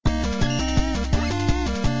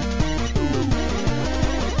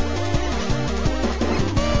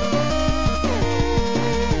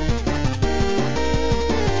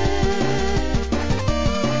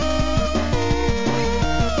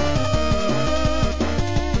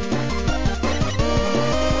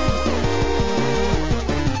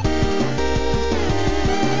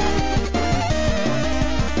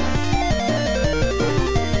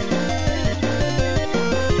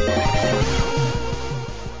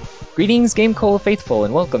Greetings, Game Cola faithful,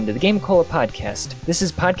 and welcome to the Game Cola podcast. This is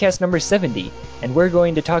podcast number 70, and we're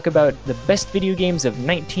going to talk about the best video games of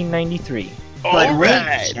 1993. But wait,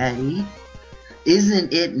 Alright. Chetty,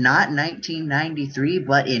 isn't it not 1993,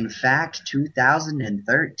 but in fact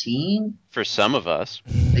 2013? For some of us.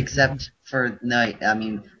 Except for, no, I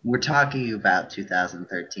mean, we're talking about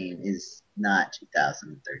 2013, is not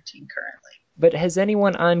 2013 currently. But has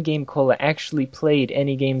anyone on Game Cola actually played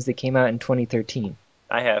any games that came out in 2013?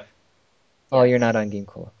 I have. Oh, you're not on Game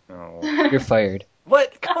Cola. Oh. You're fired.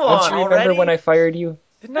 What? Come Don't on, you remember already? when I fired you?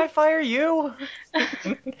 Didn't I fire you?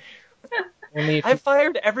 Only if I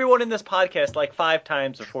fired everyone in this podcast like 5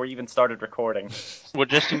 times before we even started recording. Well,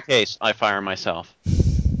 just in case, I fire myself.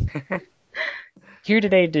 Here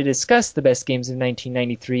today to discuss the best games of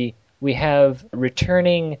 1993, we have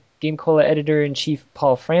returning Game Cola editor-in-chief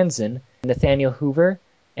Paul Franzen, Nathaniel Hoover,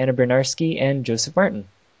 Anna Bernarski, and Joseph Martin.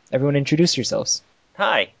 Everyone introduce yourselves.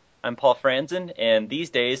 Hi, I'm Paul Franzen, and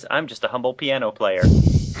these days I'm just a humble piano player.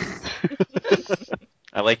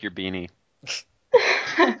 I like your beanie.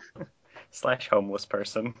 / homeless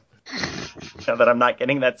person. Now that I'm not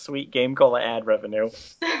getting that sweet Game Cola ad revenue.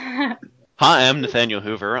 Hi, I'm Nathaniel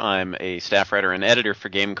Hoover. I'm a staff writer and editor for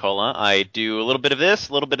Game Cola. I do a little bit of this,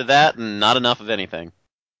 a little bit of that, and not enough of anything.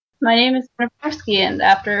 My name is Anna Bernarski, and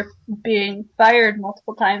after being fired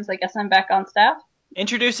multiple times, I guess I'm back on staff.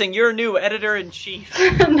 Introducing your new editor-in-chief.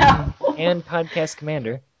 No. And podcast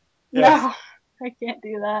commander. No, I can't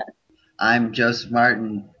do that. I'm Joseph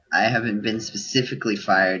Martin. I haven't been specifically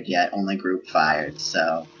fired yet, only group fired,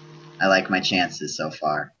 so I like my chances so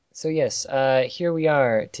far. So yes, here we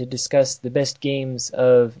are to discuss the best games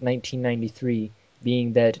of 1993,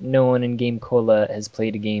 being that no one in Game Cola has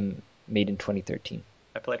played a game made in 2013.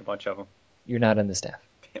 I played a bunch of them. You're not on the staff.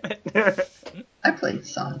 Damn it. I played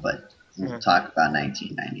some, but we'll talk about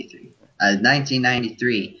 1993.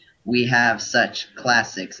 1993, we have such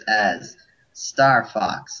classics as Star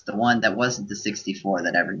Fox, the one that wasn't the 64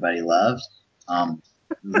 that everybody loved,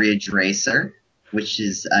 Ridge Racer, which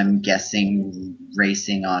is, I'm guessing,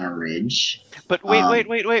 racing on a ridge. But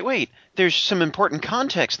wait. There's some important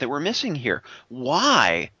context that we're missing here.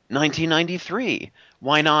 Why 1993?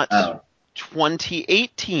 Why not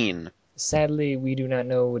 2018? Sadly, we do not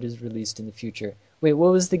know what is released in the future. Wait,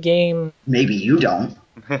 what was the game? Maybe you don't.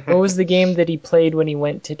 What was the game that he played when he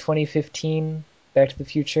went to 2015? Back to the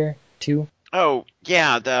Future 2? Oh,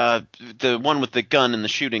 yeah, the one with the gun and the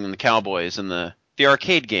shooting and the cowboys and the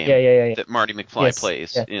arcade game Yeah. that Marty McFly Yes,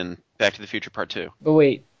 plays yeah. in Back to the Future Part 2. But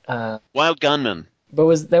wait, Wild Gunman.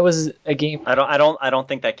 but that was a game I don't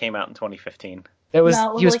think that came out in 2015. that was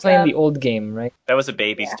No, it was he was like playing a- the old game, right? That was a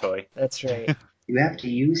baby's Yeah. toy. That's right. You have to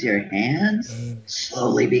use your hands?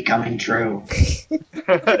 Slowly becoming true.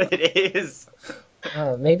 It is.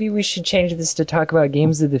 Maybe we should change this to talk about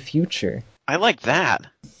games of the future. I like that.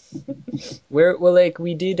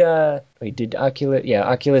 We did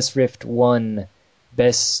Oculus Rift won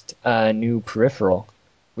Best New Peripheral,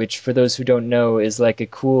 which for those who don't know is like a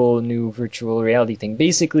cool new virtual reality thing.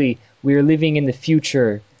 Basically, we're living in the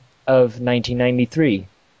future of 1993.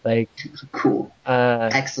 Like, Cool.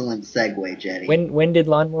 Excellent segue, Jetty. when did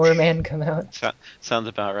Lawnmower Man come out? Sounds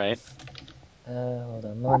about right. Hold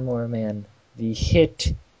on, Lawnmower Man, the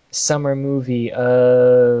hit summer movie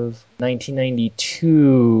of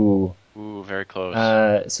 1992. Ooh, very close.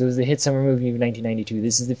 So it was the hit summer movie of 1992.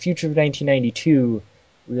 This is the future of 1992.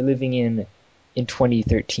 We're living in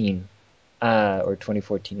 2013, or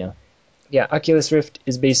 2014 now. Yeah, Oculus Rift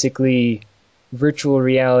is basically virtual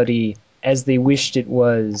reality as they wished it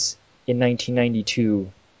was in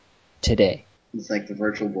 1992 today. It's like the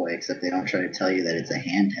Virtual Boy, except they don't try to tell you that it's a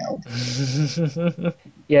handheld.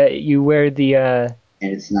 Yeah, you wear the. And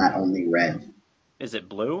it's not only red. Is it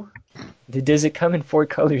blue? Does it come in 4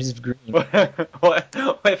 colors of green? What?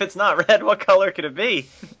 If it's not red, what color could it be?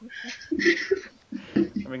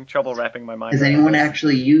 I'm having trouble wrapping my mind Has around anyone this.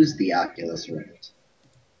 actually used the Oculus Rift?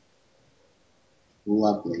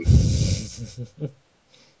 Lovely.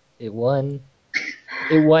 It won.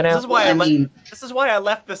 It won out. This is why I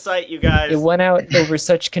left the site, you guys. It won out over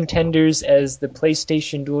such contenders as the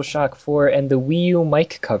PlayStation DualShock 4 and the Wii U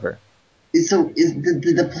mic cover. So is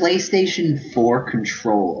the PlayStation 4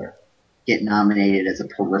 controller get nominated as a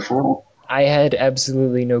peripheral? I had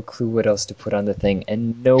absolutely no clue what else to put on the thing,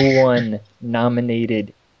 and no one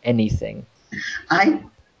nominated anything. I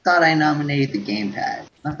thought I nominated the gamepad,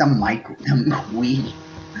 not the Wii,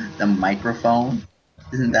 the microphone.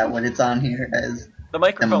 Isn't that what it's on here as? The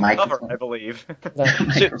microphone microphone. cover, I believe. No. The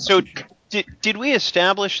microphone. So Did we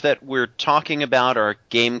establish that we're talking about our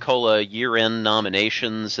Game Cola year-end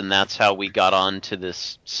nominations, and that's how we got onto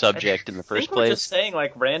this subject in the I first think we're place? just saying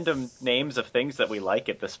like random names of things that we like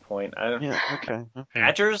at this point. I don't. Yeah. Okay.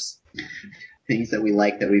 Badgers? Things that we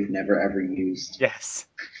like that we've never ever used. Yes.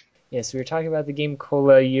 Yes, we were talking about the Game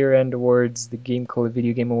Cola year-end awards, the Game Cola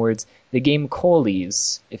Video Game Awards, the Game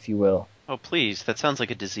Colies, if you will. Oh, please. That sounds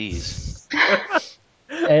like a disease.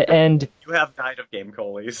 And You have died of Game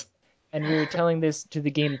Colies. we were telling this to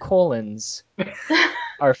the Game Colons,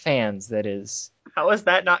 our fans, that is. How is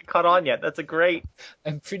that not caught on yet? That's a great.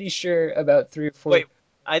 I'm pretty sure about 3 or 4... Wait,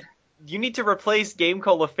 you need to replace Game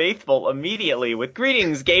Cola Faithful immediately with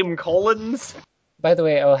greetings, Game Colons. By the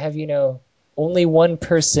way, I'll have you know, only one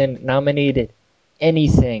person nominated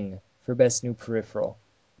anything for Best New Peripheral.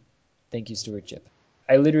 Thank you, Stewardship.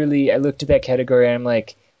 I looked at that category and I'm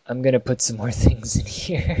like, I'm gonna put some more things in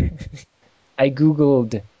here. I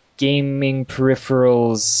googled gaming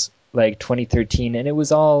peripherals like 2013 and it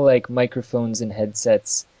was all like microphones and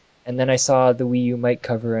headsets. And then I saw the Wii U mic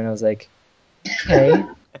cover and I was like, okay.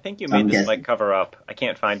 I think you made this mic cover up. I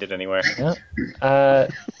can't find it anywhere. Yeah.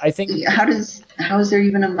 I think... How is there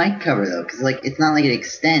even a mic cover though? Because like it's not like it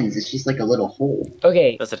extends. It's just like a little hole.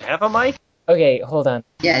 Okay. Does it have a mic? Okay, hold on.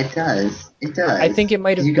 Yeah, it does. It does. I think it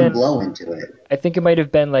might have You been... can blow into it. I think it might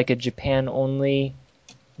have been like a Japan-only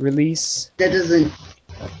release. That doesn't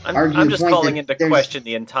argue I'm the just point calling that into there's- question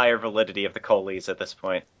the entire validity of the Colies at this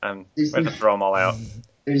point. I'm going to throw them all out.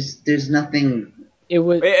 There's nothing. It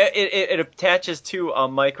was... It attaches to a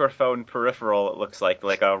microphone peripheral. It looks like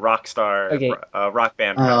a rock star, Okay. rock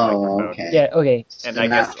band kind of Oh, microphone. okay. Yeah, okay. And So I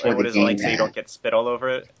not guess for what the is it like, so you gamepad. don't get spit all over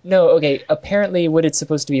it? No, okay. Apparently what it's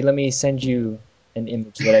supposed to be... Let me send you an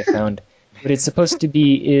image that I found. What it's supposed to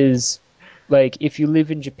be is, like, if you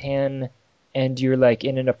live in Japan and you're, like,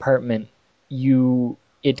 in an apartment,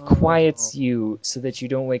 it quiets you so that you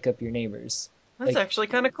don't wake up your neighbors. That's Like, actually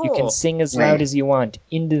kind of cool. You can sing as loud Right. as you want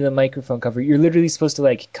into the microphone cover. You're literally supposed to,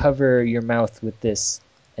 like, cover your mouth with this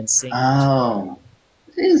and sing. Oh,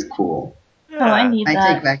 it is cool. Oh, I need I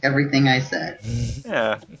that. take back everything I said.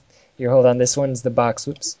 Yeah. Here, hold on. This one's the box.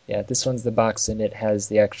 Whoops. Yeah, this one's the box, and it has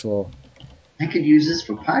the actual... I could use this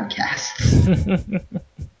for podcasts.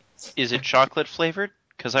 Is it chocolate flavored?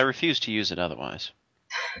 Because I refuse to use it otherwise.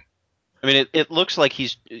 I mean, it looks like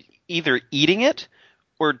he's either eating it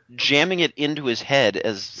or jamming it into his head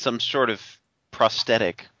as some sort of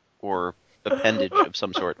prosthetic or appendage of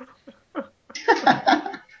some sort.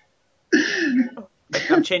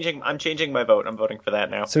 I'm changing my vote. I'm voting for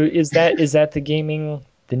that now. So is that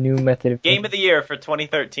the new method of Game of the year for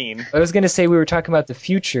 2013. I was going to say we were talking about the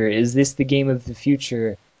future. Is this the game of the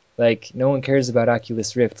future? Like, no one cares about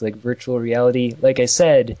Oculus Rift. Like, virtual reality, like I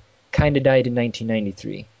said, kind of died in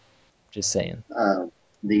 1993. Just saying.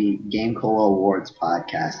 The Game Cola Awards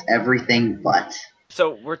podcast. Everything but.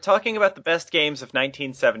 So we're talking about the best games of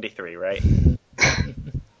 1973, right?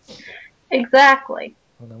 Exactly.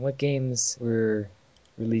 Hold on, what games were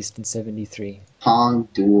released in 73? Pong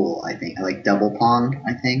Duel, I think. Like Double Pong,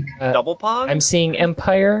 I think. Double Pong? I'm seeing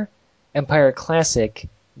Empire Classic,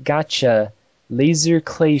 Gotcha, Laser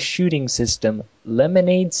Clay Shooting System,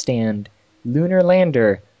 Lemonade Stand, Lunar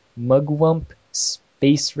Lander, Mugwump,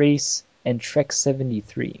 Space Race, and Trek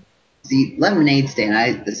 73. See, Lemonade Stand I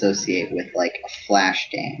associate with like a Flash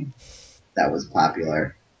game that was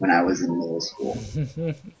popular when I was in middle school.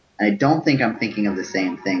 I don't think I'm thinking of the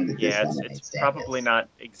same thing that this Yeah, Lemonade it's Stand probably is. not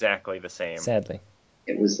exactly the same. Sadly.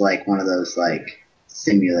 It was like one of those like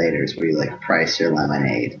simulators where you like price your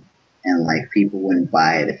lemonade and like people wouldn't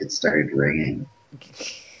buy it if it started raining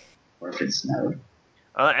or if it snowed.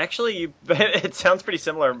 Actually, it sounds pretty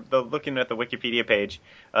similar. Looking at the Wikipedia page,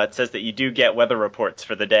 it says that you do get weather reports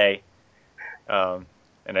for the day, and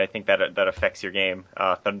I think that affects your game.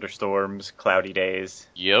 Thunderstorms, cloudy days.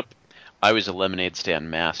 Yep. I was a lemonade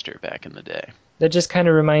stand master back in the day. That just kind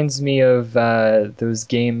of reminds me of those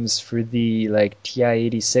games for the like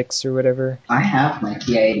TI-86 or whatever. I have my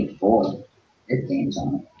TI-84. It games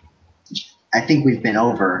on it. I think we've been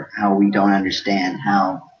over how we don't understand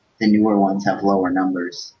how the newer ones have lower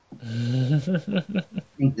numbers. I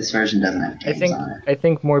think this version doesn't have games on it. I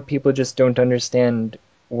think more people just don't understand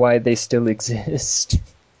why they still exist.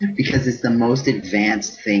 Because it's the most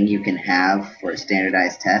advanced thing you can have for a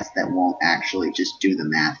standardized test that won't actually just do the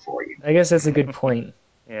math for you. I guess that's a good point.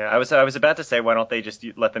 Yeah, I was about to say why don't they just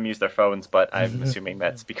let them use their phones, but I'm assuming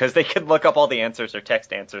that's because they could look up all the answers or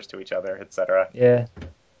text answers to each other, etc. Yeah.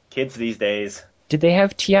 Kids these days. Did they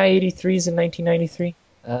have TI-83s in 1993?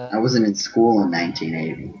 I wasn't in school in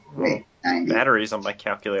 1980. Wait, 90. Batteries on my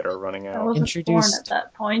calculator are running I out. wasn't born Introduced- at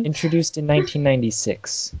that point. Introduced in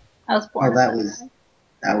 1996. I was born. Oh, that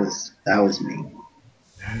was me.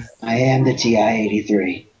 I am the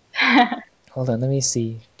TI-83. Hold on, let me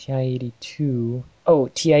see. TI-82. Oh,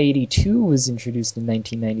 TI-82 was introduced in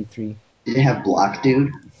 1993. Did it have Block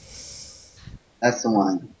Dude? That's the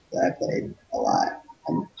one that I played a lot.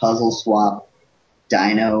 Puzzle Swap,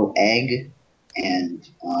 Dino Egg, and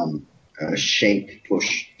a shape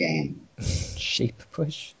push game. Shape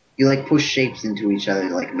push. You like push shapes into each other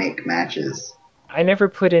to like make matches. I never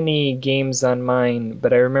put any games on mine,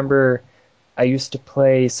 but I remember I used to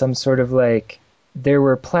play some sort of like, there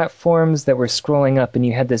were platforms that were scrolling up and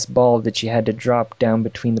you had this ball that you had to drop down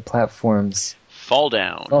between the platforms. Fall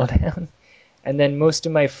down. Fall down. And then most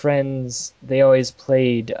of my friends, they always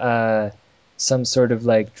played some sort of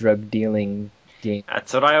like drug dealing game.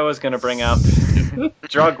 That's what I was going to bring up.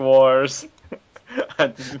 Drug Wars.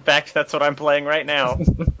 In fact, that's what I'm playing right now.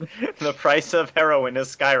 The price of heroin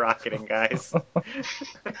is skyrocketing, guys.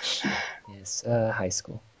 Yes, high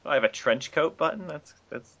school. I have a trench coat button. That's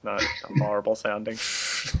not horrible sounding.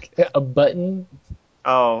 A button?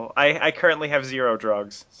 Oh, I currently have 0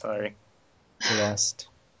 drugs. Sorry. You lost.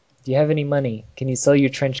 Do you have any money? Can you sell your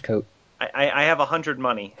trench coat? I have 100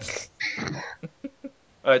 money.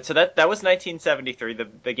 So that was 1973.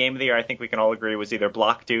 The game of the year, I think we can all agree, was either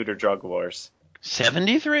Block Dude or Drug Wars.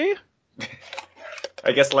 73?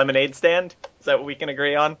 I guess Lemonade Stand? Is that what we can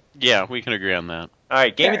agree on? Yeah, we can agree on that. All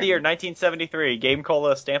right, Game of the Year 1973. Game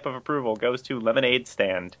Cola stamp of approval goes to Lemonade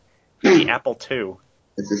Stand for the Apple II.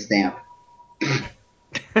 It's a stamp.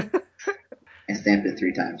 I stamped it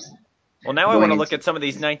 3 times. Well, now I want to look at some of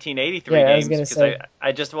these 1983 Yeah, I games was gonna say.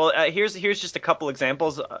 I just here's just a couple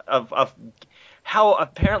examples of how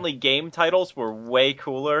apparently game titles were way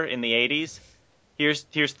cooler in the 80s.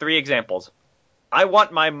 Here's 3 examples. I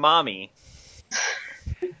Want My Mommy.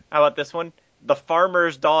 How about this one? The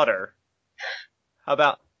Farmer's Daughter.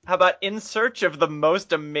 How about In Search of the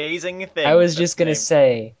Most Amazing Thing? I was just gonna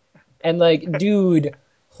say, and like, dude,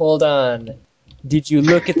 hold on. Did you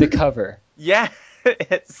look at the cover? Yeah,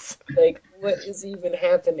 it's Like, what is even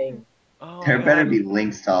happening? oh, There God. better be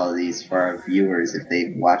links to all of these for our viewers if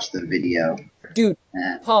they watch the video. Dude,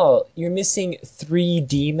 Eh. Paul, you're missing 3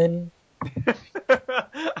 Demon.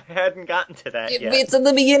 I hadn't gotten to that yet. It's in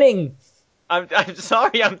the beginning. I'm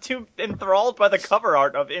sorry, I'm too enthralled by the cover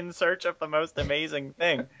art of In Search of the Most Amazing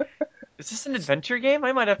Thing. Is this an adventure game?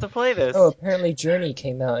 I might have to play this. Oh, apparently Journey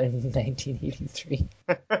came out in 1983.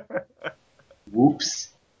 Whoops.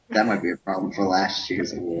 That might be a problem for last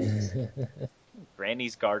year's awards.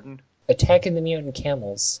 Granny's Garden. Attack of the Mutant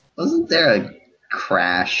Camels. Wasn't there a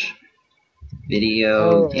Crash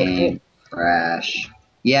video Oh, game Crash?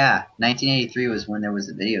 Yeah, 1983 was when there was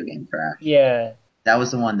a video game Crash. Yeah. That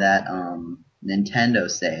was the one that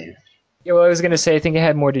Nintendo saved. Yeah, well, I was gonna say, I think it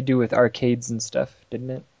had more to do with arcades and stuff,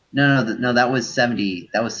 didn't it? No, that was 70.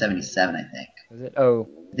 That was 77, I think. Was it? Oh,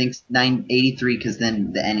 I think 83 because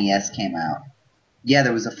then the NES came out. Yeah,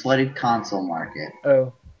 there was a flooded console market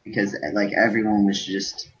oh. because like everyone was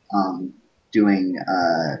just giving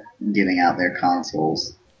out their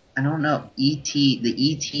consoles. I don't know. The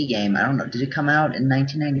ET game. I don't know. Did it come out in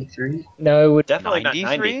 1993? No, it would. Definitely 93?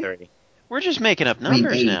 not 93. We're just making up I mean,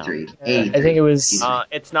 numbers now. 83. I 83. think it was. Excuse me.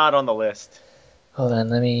 It's not on the list. Hold on,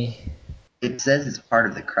 let me. It says it's part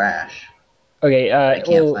of the Crash. Okay, can't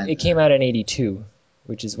well, find it came out in 82,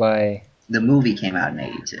 which is why. The movie came out in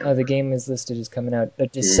 82. Oh, the game is listed as coming out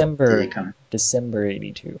Did December it come? December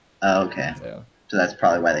 82. Oh, okay. So, So that's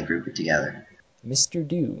probably why they grouped it together. Mr.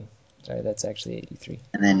 Do. Sorry, that's actually 83.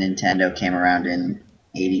 And then Nintendo came around in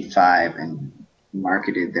 85 and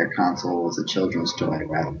marketed their console as a children's toy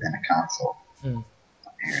rather than a console.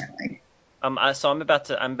 Apparently. So I'm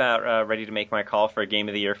about ready to make my call for a game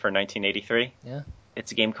of the year for 1983. Yeah.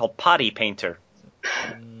 It's a game called Potty Painter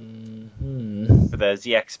Hmm. for the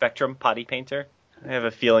ZX Spectrum Potty Painter. I have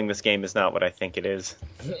a feeling this game is not what I think it is.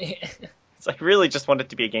 I really just want it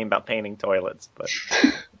to be a game about painting toilets, but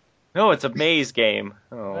no, it's a maze game.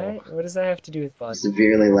 Oh. What does that have to do with Bond?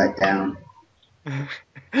 Severely let down.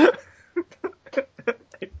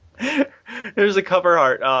 There's a cover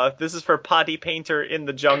art. This is for Potty Painter in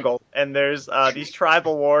the Jungle, and there's these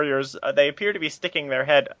tribal warriors. They appear to be sticking their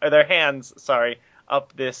hands,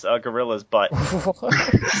 up this gorilla's butt,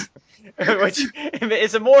 which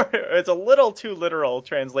is it's a little too literal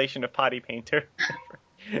translation of Potty Painter.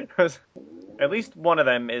 At least one of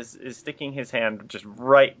them is sticking his hand just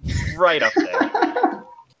right up there.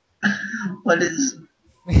 What do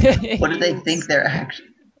they think they're actually?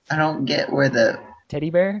 I don't get where the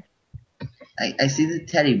Teddy bear? I see the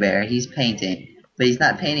teddy bear. He's painting, but he's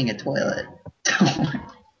not painting a toilet.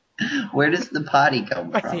 Where does the potty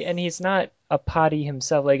come from? See, and he's not a potty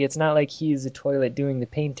himself. Like, it's not like he's a toilet doing the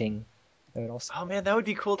painting. That would also... Oh man, that would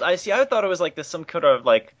be cool. I thought it was like some kind of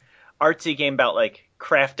like artsy game about like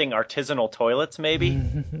crafting artisanal toilets, maybe.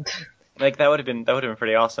 Like that would have been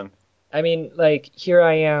pretty awesome. I mean, like, here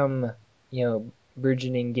I am,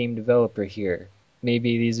 burgeoning game developer here.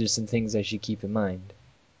 Maybe these are some things I should keep in mind.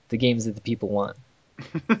 The games that the people want.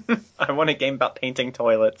 I want a game about painting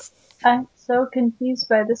toilets. I'm so confused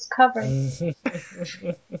by this cover.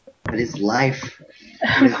 What is life?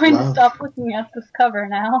 I'm going to stop looking at this cover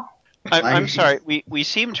now. I'm sorry, we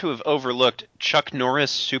seem to have overlooked Chuck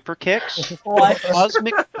Norris Super Kicks, What?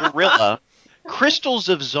 Cosmic Gorilla, Crystals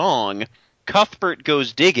of Zong, Cuthbert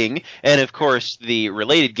Goes Digging, and of course the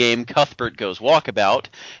related game Cuthbert Goes Walkabout,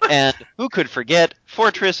 and who could forget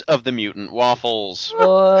Fortress of the Mutant Waffles.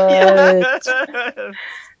 What?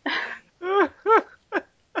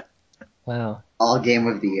 Wow. All game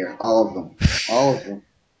of the year. All of them. All of them.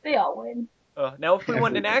 They all win. Now, if we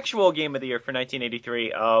want an actual game of the year for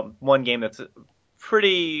 1983, one game that's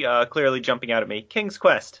pretty clearly jumping out at me, King's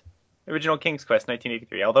Quest. Original King's Quest,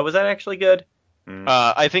 1983. Although, was that actually good?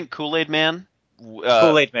 I think Kool-Aid Man.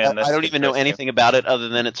 Kool-Aid Man. I don't even know anything about it other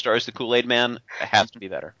than it stars the Kool-Aid Man. It has to be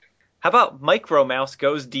better. How about Micro Mouse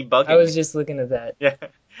Goes Debugging? I was just looking at that. Yeah.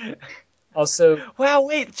 Also... Wow,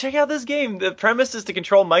 wait, check out this game. The premise is to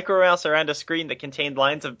control Micro Mouse around a screen that contained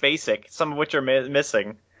lines of BASIC, some of which are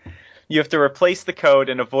missing. You have to replace the code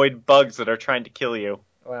and avoid bugs that are trying to kill you.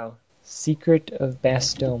 Wow. Secret of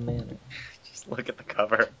Bastow Manor. Just look at the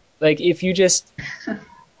cover. Like, if you just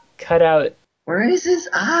cut out... Where is his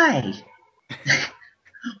eye?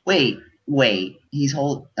 Wait. He's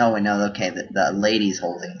Oh, no, okay, the lady's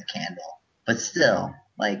holding the candle. But still,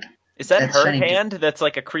 like... Is that her hand that's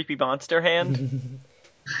like a creepy monster hand?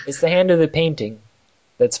 It's the hand of the painting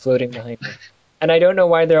that's floating behind her. And I don't know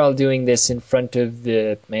why they're all doing this in front of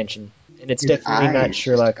the mansion. And it's His definitely eye not is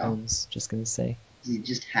Sherlock just gone. Holmes, just gonna say. Is he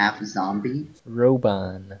just half zombie?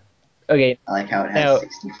 Roban. Okay, I like how it has Now,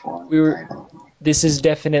 64 we were- title. this is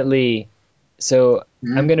definitely... So,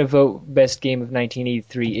 I'm gonna vote best game of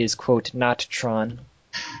 1983 is, quote, not Tron.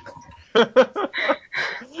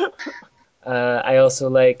 I also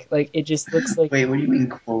like, it just looks like... Wait, what do you mean,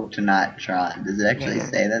 quote, not Tron? Does it actually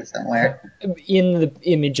say that somewhere? In the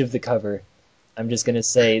image of the cover. I'm just gonna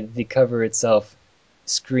say the cover itself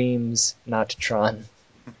screams not Tron.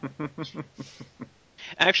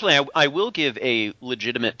 Actually, I will give a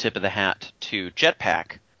legitimate tip of the hat to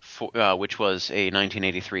Jetpack, which was a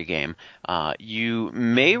 1983 game. You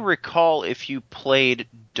may recall if you played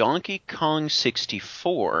Donkey Kong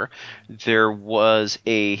 64, there was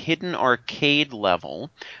a hidden arcade level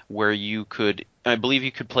where you could, I believe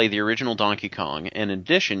you could play the original Donkey Kong, and in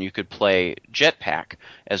addition you could play Jetpack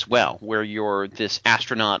as well, where you're this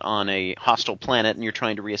astronaut on a hostile planet and you're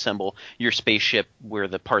trying to reassemble your spaceship where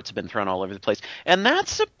the parts have been thrown all over the place. And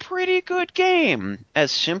that's a pretty good game. As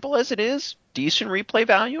simple as it is, decent replay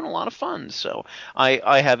value and a lot of fun. So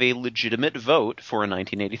I have a legitimate vote for a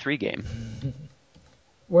 1983 game.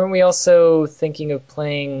 Weren't we also thinking of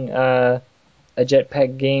playing a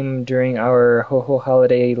Jetpack game during our Ho-Ho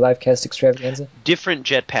Holiday livecast extravaganza? Different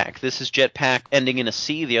Jetpack. This is Jetpack ending in a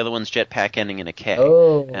C, the other one's Jetpack ending in a K.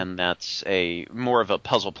 Oh. And that's more of a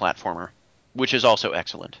puzzle platformer, which is also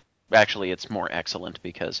excellent. Actually, it's more excellent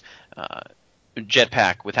because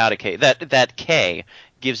Jetpack without a K, that K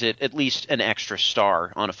gives it at least an extra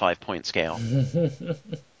star on a 5-point scale.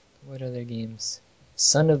 What other games?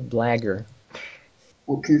 Son of Blagger.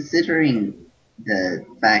 Well, considering the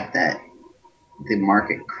fact that the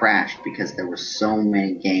market crashed because there were so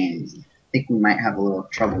many games, I think we might have a little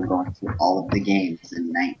trouble going through all of the games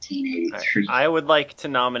in 1983. I would like to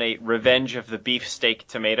nominate Revenge of the Beefsteak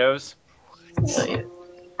Tomatoes.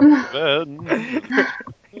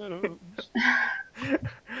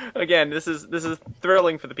 Again, this is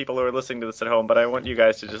thrilling for the people who are listening to this at home, but I want you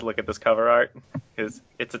guys to just look at this cover art, because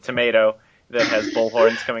it's a tomato that has bull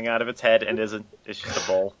horns coming out of its head and it's just a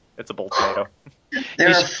bull. It's a bull tomato. There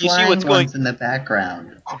You are see flying what's going- ones in the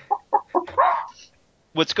background.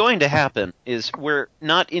 What's going to happen is we're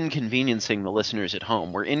not inconveniencing the listeners at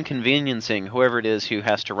home. We're inconveniencing whoever it is who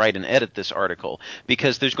has to write and edit this article,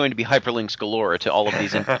 because there's going to be hyperlinks galore to all of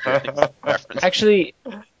these references. Actually,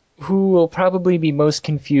 who will probably be most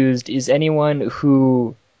confused is anyone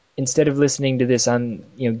who, instead of listening to this on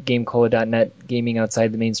GameCola.net, Gaming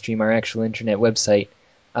Outside the Mainstream, our actual internet website,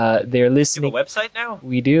 they're You listening... have a website now?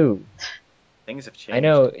 We do. Things have changed. I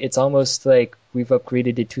know, it's almost like we've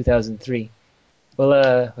upgraded to 2003.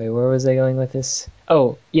 Well, wait, where was I going with this?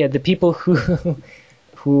 Oh, yeah, the people who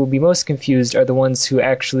who will be most confused are the ones who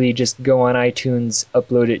actually just go on iTunes,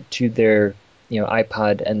 upload it to their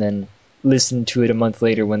iPod, and then listen to it a month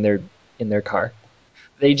later when they're in their car.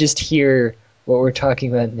 They just hear what we're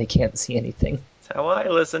talking about and they can't see anything. That's how I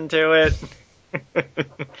listen to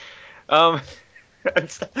it. I'm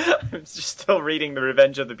just still reading The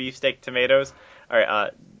Revenge of the Beefsteak Tomatoes. All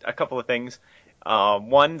right, a couple of things.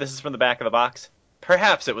 One, this is from the back of the box.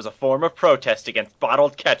 Perhaps it was a form of protest against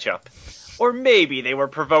bottled ketchup. Or maybe they were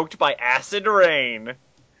provoked by acid rain.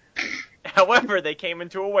 However, they came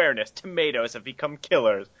into awareness. Tomatoes have become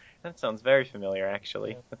killers. That sounds very familiar,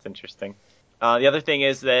 actually. That's interesting. The other thing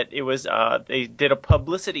is that it was they did a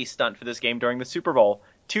publicity stunt for this game during the Super Bowl.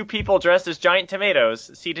 2 people dressed as giant tomatoes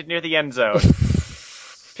seated near the end zone,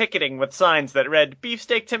 picketing with signs that read,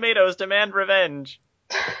 "Beefsteak tomatoes demand revenge."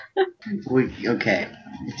 Okay.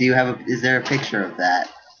 Is there a picture of that?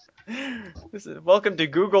 Welcome to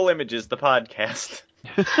Google Images, the podcast.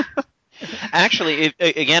 Actually,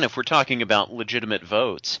 if we're talking about legitimate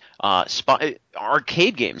votes,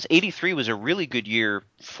 arcade games, 83 was a really good year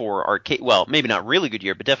for arcade. Well, maybe not really good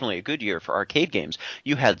year, but definitely a good year for arcade games.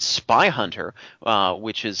 You had Spy Hunter,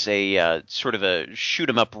 which is a sort of a shoot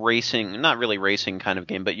 'em up racing, not really racing kind of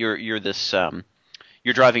game, but you're this.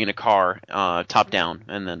 You're driving in a car, top down,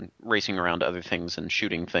 and then racing around other things and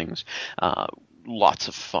shooting things. Lots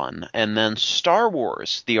of fun. And then Star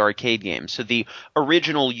Wars, the arcade game. So the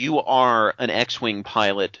original, you are an X-Wing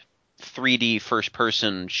pilot, 3D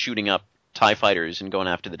first-person shooting up TIE fighters and going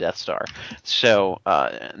after the Death Star. So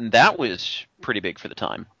that was pretty big for the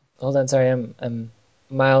time. Hold on, sorry, I'm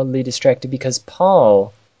mildly distracted because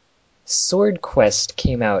Paul, Sword Quest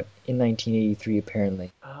came out in 1983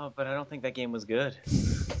 apparently. Oh, but I don't think that game was good.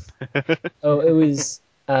 Oh, it was.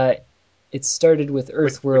 It started with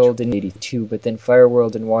Earthworld in 82, but then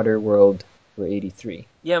Fireworld and Waterworld were 83.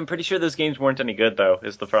 Yeah, I'm pretty sure those games weren't any good, though,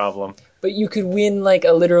 is the problem. But you could win like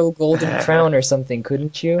a literal golden crown or something,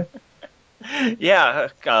 couldn't you? Yeah,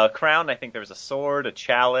 crown, I think there was a sword, a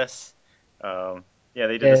chalice. Yeah,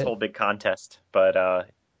 they did this whole big contest, but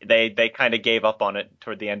they kind of gave up on it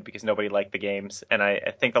toward the end because nobody liked the games. And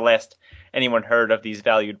I think the last anyone heard of these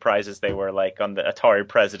valued prizes, they were like on the Atari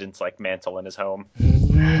president's like mantle in his home.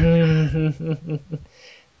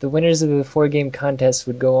 The winners of the 4-game contest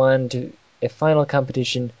would go on to a final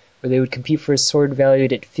competition where they would compete for a sword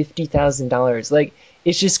valued at $50,000. Like,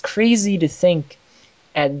 it's just crazy to think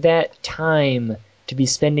at that time to be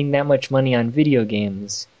spending that much money on video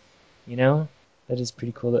games. You know? That is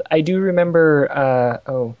pretty cool. I do remember,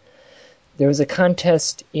 there was a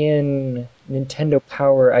contest in Nintendo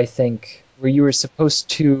Power, I think, where you're supposed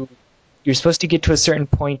to get to a certain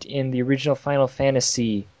point in the original Final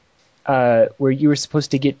Fantasy, where you were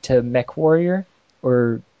supposed to get to Mech Warrior,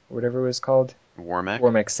 or whatever it was called. Warmech?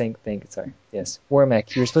 Warmech, sorry. Yes,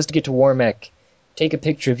 Warmech. You were supposed to get to Warmech, take a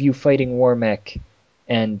picture of you fighting Warmech,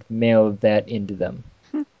 and mail that into them.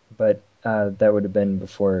 But that would have been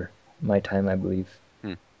before my time, I believe.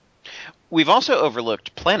 We've also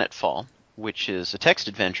overlooked Planetfall, which is a text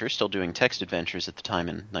adventure, still doing text adventures at the time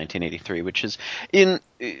in 1983, which is in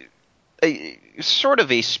a sort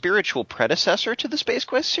of a spiritual predecessor to the Space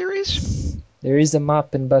Quest series. There is a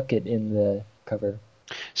mop and bucket in the cover.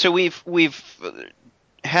 So we've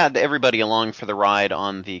had everybody along for the ride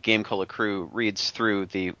on the Game Cola crew reads through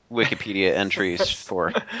the Wikipedia entries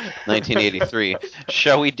for 1983.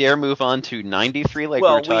 Shall we dare move on to 93 like we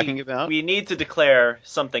were talking about? We need to declare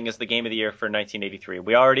something as the game of the year for 1983.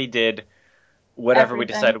 We already did whatever we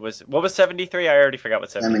decided was... What was 73? I already forgot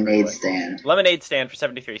what 73 Lemonade was. Stand. Lemonade Stand for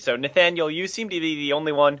 73. So, Nathaniel, you seem to be the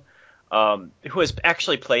only one who has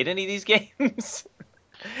actually played any of these games.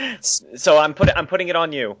 So I'm putting it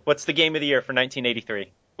on you. What's the game of the year for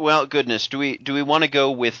 1983? Well, goodness, do we want to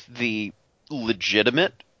go with the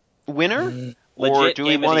legitimate winner? Or do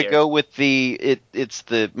we want to go with it's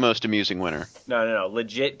the most amusing winner? No.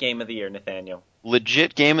 Legit game of the year, Nathaniel.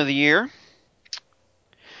 Legit game of the year?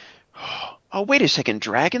 Oh, wait a second.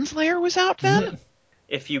 Dragon's Lair was out then?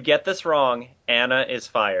 If you get this wrong, Anna is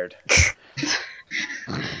fired.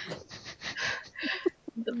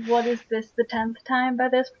 What is this, the 10th time by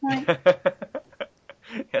this point?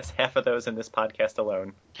 Yes, half of those in this podcast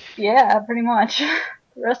alone. Yeah, pretty much.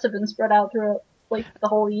 The rest have been spread out throughout like the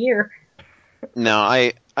whole year. No,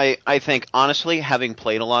 I think, honestly, having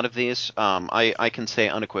played a lot of these, I can say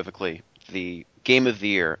unequivocally the game of the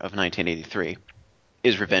year of 1983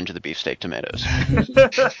 is Revenge of the Beefsteak Tomatoes.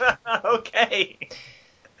 Okay.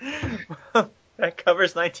 That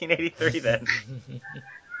covers 1983 then.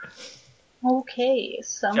 Okay,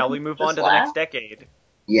 Shall we move on to the next decade?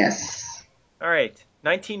 Yes. All right,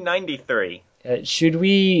 1993. Should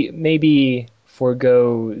we maybe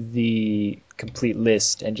forego the complete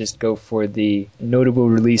list and just go for the notable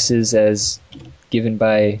releases as given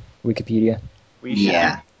by Wikipedia? We should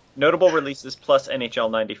Yeah. do notable releases plus NHL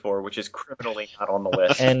 94, which is criminally not on the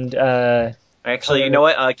list. And Actually, you know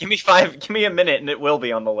what? Give me a minute, and it will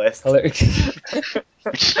be on the list.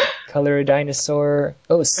 Color a Dinosaur.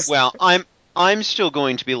 Oh, Well, I'm still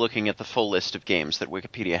going to be looking at the full list of games that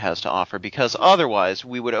Wikipedia has to offer, because otherwise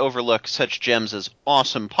we would overlook such gems as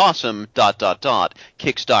Awesome Possum ...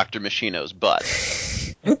 kicks Dr. Machino's butt.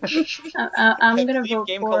 I'm gonna Leave vote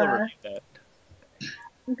Game for. Color review that.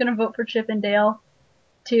 I'm gonna vote for Chip and Dale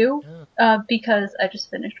 2, because I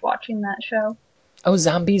just finished watching that show. Oh,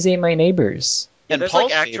 Zombies Ate My Neighbors. Yeah, And there's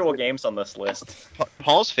Paul's like actual favorite- games on this list.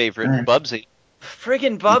 Paul's favorite, Right. Bubsy.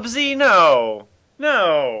 Friggin' Bubsy? No.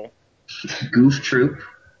 Goof Troop.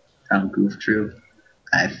 From Goof Troop,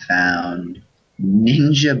 I found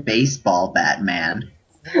Ninja Baseball Batman.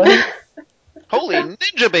 What? Holy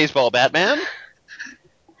Ninja Baseball, Batman!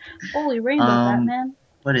 Holy Rainbow Batman.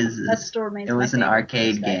 What is That this? store makes It was my an favorite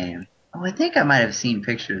arcade Thursday. game. Oh, I think I might have seen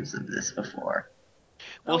pictures of this before.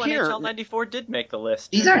 Well, Oh, here- NHL 94 did make the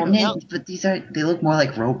list. These aren't Well, ninjas, but they look more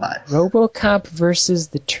like robots. RoboCop versus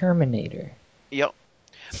the Terminator. Yep.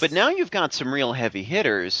 But now you've got some real heavy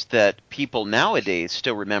hitters that people nowadays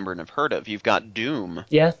still remember and have heard of. You've got Doom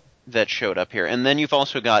Yeah. that showed up here. And then you've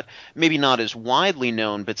also got, maybe not as widely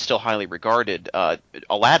known, but still highly regarded,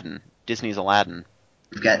 Aladdin. Disney's Aladdin.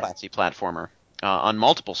 We've got Classy platformer. On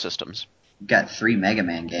multiple systems. 3 Mega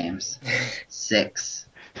Man games. 6.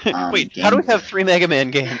 Wait, how do Game we have Boy. 3 Mega Man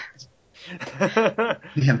games?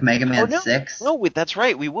 We have Mega Man no. 6, No, that's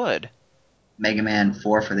right, we would. Mega Man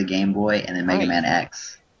 4 for the Game Boy, and then Mega Right. Man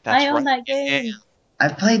X. That's I own right. that game.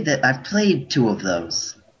 I've played 2 of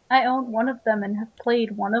those. I own one of them and have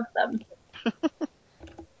played one of them.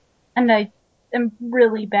 And I am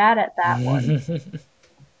really bad at that one.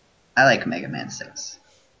 I like Mega Man 6.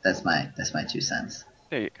 That's my 2 cents.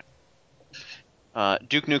 There you go.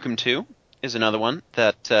 Duke Nukem 2 is another one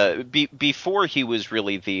that before he was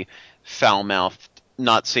really the foul-mouthed,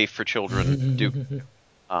 not safe for children Duke.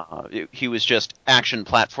 He was just action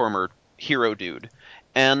platformer hero dude,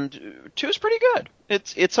 and 2 is pretty good.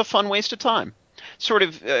 It's a fun waste of time. Sort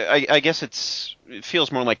of, I guess it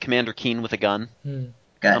feels more like Commander Keen with a gun,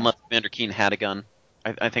 Got unless Commander Keen had a gun.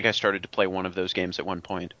 I think I started to play one of those games at one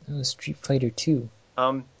point. Oh, Street Fighter 2.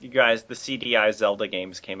 You guys, the CDI Zelda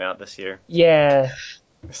games came out this year. Yeah.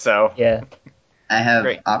 So, Yeah. I have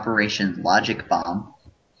Great. Operation Logic Bomb.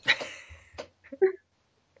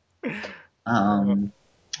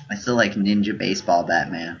 I still like Ninja Baseball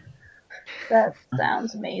Batman. That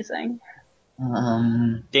sounds amazing.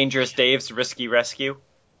 Dangerous Dave's Risky Rescue.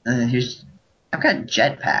 I've got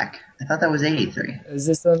Jetpack. I thought that was 83. Is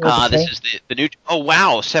this the one with the This tank? is the new. Oh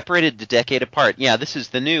wow, separated a decade apart. Yeah, this is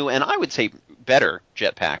the new, and I would say better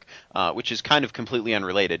Jetpack, which is kind of completely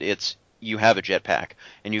unrelated. It's you have a jetpack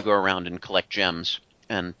and you go around and collect gems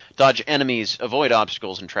and dodge enemies, avoid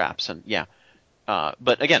obstacles and traps, and yeah.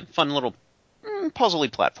 But again, fun little puzzly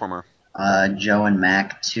platformer. Joe and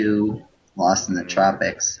Mac 2, Lost in the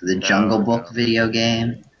Tropics. The Jungle Book video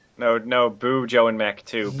game. No, boo Joe and Mac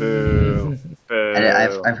 2. Boo. Boo.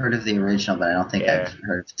 I've heard of the original, but I don't think Yeah. I've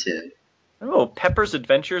heard of 2. Oh, Pepper's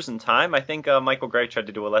Adventures in Time. I think Michael Gray and I tried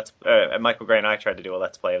to do a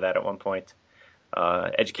let's play of that at one point.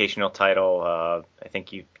 Educational title. I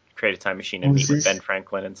think you create a time machine and What meet was with this? Ben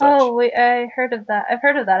Franklin and such. Oh, wait, I heard of that. I've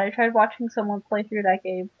heard of that. I tried watching someone play through that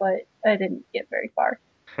game, but I didn't get very far.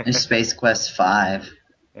 There's Space Quest 5.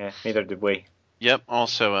 Yeah, neither did we. Yep,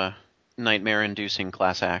 also a nightmare-inducing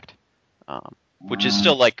class act, which is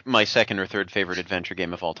still like my second or third favorite adventure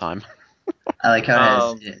game of all time. I like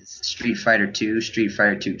how it has Street Fighter 2, Street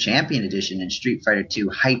Fighter 2 Champion Edition, and Street Fighter 2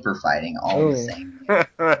 Hyper Fighting all the same.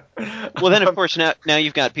 Well, then, of course, now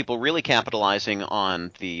you've got people really capitalizing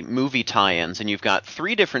on the movie tie-ins, and you've got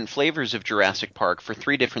 3 different flavors of Jurassic Park for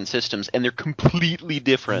 3 different systems, and they're completely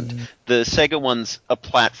different. The Sega one's a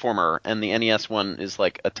platformer, and the NES one is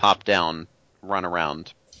like a top-down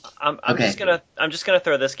run-around. I'm Okay. just gonna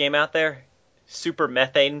throw this game out there. Super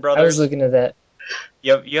Methane I Brothers. was looking at that.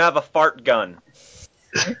 You have a fart gun.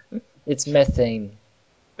 It's methane.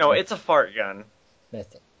 No, it's a fart gun.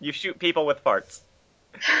 Methane. You shoot people with farts.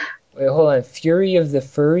 Wait, hold on. Fury of the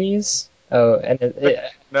Furries? Oh, and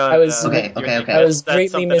No, I was- Okay. I was That's greatly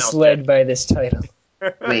something else, misled Jake. by this title.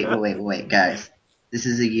 Wait, guys. This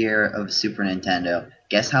is a year of Super Nintendo.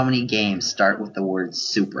 Guess how many games start with the word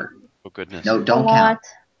Super? Oh, goodness. No, A don't lot. count.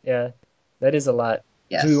 Yeah, that is a lot.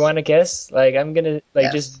 Yes. Do we want to guess? Like, I'm gonna,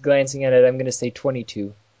 Yes. just glancing at it, I'm gonna say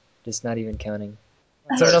 22. Just not even counting.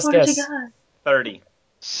 I Someone else swear to guess. God. 30.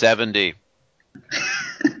 70.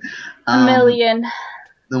 A million.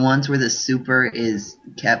 The ones where the super is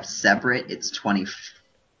kept separate, it's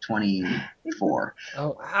 24.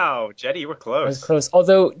 Oh, Wow, Jetty, you were I close. was close.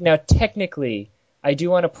 Although, now technically, I do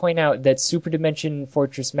want to point out that Super Dimension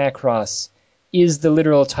Fortress Macross is the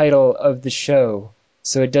literal title of the show,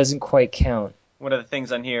 so it doesn't quite count. One of the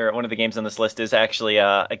things on here, one of the games on this list is actually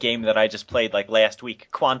a game that I just played like last week,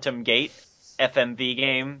 Quantum Gate, FMV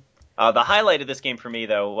game. The highlight of this game for me,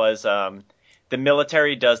 though, was the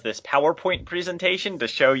military does this PowerPoint presentation to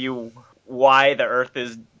show you why the Earth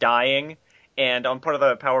is dying. And on part of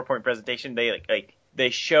the PowerPoint presentation, they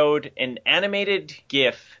showed an animated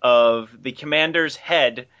GIF of the commander's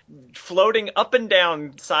head floating up and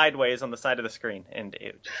down sideways on the side of the screen, and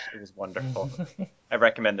it was wonderful. I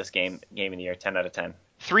recommend this game of the year, 10 out of 10.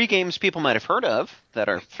 3 games people might have heard of that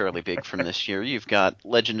are fairly big from this year. You've got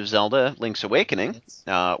Legend of Zelda: Link's Awakening,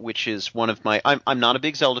 which is one of my. I'm not a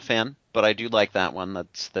big Zelda fan, but I do like that one.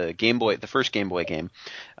 That's the first Game Boy game,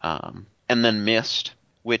 and then Myst,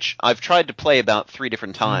 which I've tried to play about 3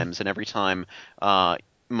 different times, and every time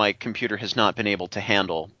my computer has not been able to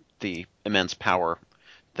handle the immense power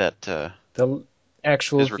that The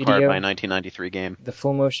actual is required video, by a 1993 game. the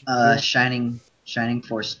full motion video. Shining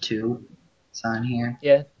Force 2 is on here.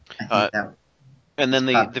 Yeah. I think that. And then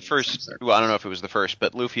Probably the first, some sort. well, I don't know if it was the first,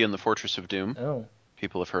 but Luffy and the Fortress of Doom, Oh.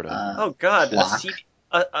 people have heard of. Oh God, Flock.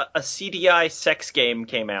 a CDI sex game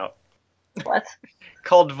came out What?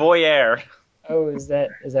 called Voyeur. Oh, is that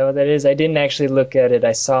what that is? I didn't actually look at it.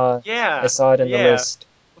 I saw it in the list.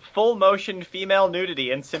 Full motion female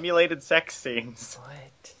nudity and simulated sex scenes.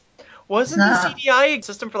 What? Wasn't the CDI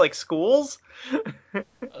system for like schools?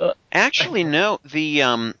 Actually, no.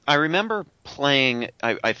 I remember playing.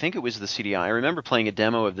 I think it was the CDI. I remember playing a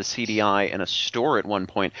demo of the CDI in a store at one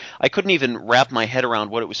point. I couldn't even wrap my head around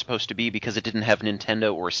what it was supposed to be because it didn't have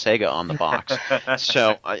Nintendo or Sega on the box.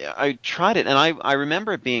 So I tried it, and I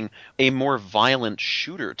remember it being a more violent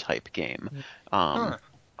shooter type game.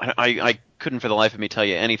 I couldn't for the life of me tell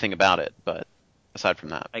you anything about it, but aside from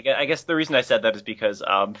that, I guess the reason I said that is because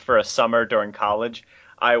for a summer during college,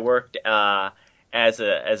 I worked as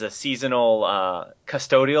a seasonal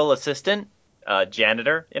custodial assistant,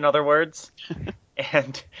 janitor, in other words,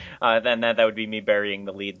 and then that would be me burying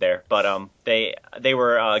the lead there. But they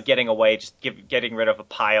were getting away, getting rid of a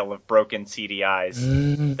pile of broken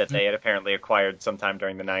CDIs that they had apparently acquired sometime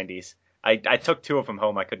during the 90s. I took 2 of them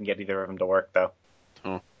home. I couldn't get either of them to work though.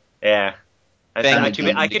 Oh. Yeah. I could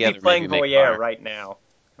be together, playing maybe make Voyeur fire. right now.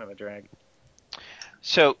 Kind of a drag.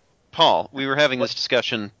 So, Paul, we were having this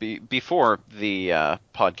discussion before the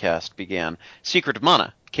podcast began. Secret of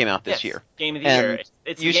Mana came out this year. Game of the And year.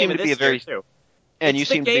 It's you the game seem of to be this a very- year, too. And It's you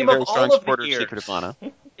the seem to be a game very of strong all of the supporter of years. Secret of Mana.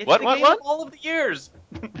 It's What? the game of all of the years.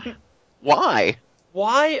 Why?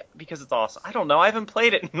 Why? Because it's awesome. I don't know. I haven't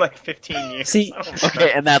played it in like 15 years. See- I don't know.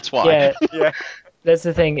 Okay, and that's why. Yeah, Yeah. that's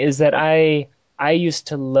the thing, is that I used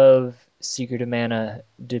to love Secret of Mana,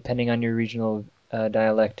 depending on your regional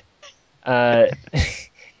dialect.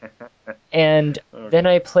 And then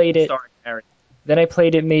I played it. Starring Harry. Then I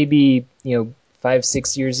played it maybe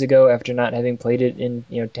 5-6 years ago after not having played it in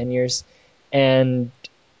 10 years, and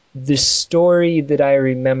the story that I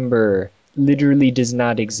remember literally does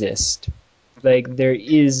not exist. Like, there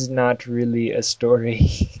is not really a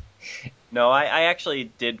story. No, I actually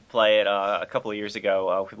did play it a couple of years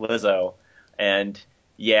ago with Lizzo, and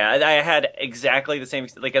yeah, I had exactly the same.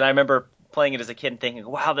 Like, and I remember playing it as a kid and thinking,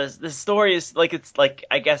 "Wow, this story is like it's like."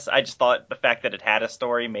 I guess I just thought the fact that it had a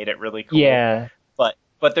story made it really cool. Yeah.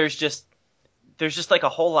 But there's just like a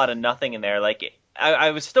whole lot of nothing in there. Like,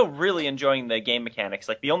 I was still really enjoying the game mechanics.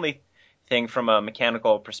 Like, the only thing from a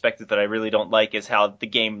mechanical perspective that I really don't like is how the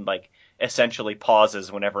game like essentially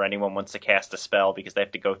pauses whenever anyone wants to cast a spell because they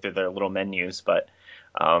have to go through their little menus. But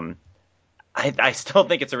I still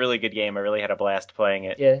think it's a really good game. I really had a blast playing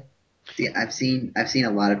it. Yeah. See, I've seen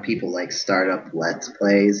a lot of people like start up Let's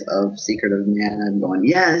Plays of Secret of Mana and going,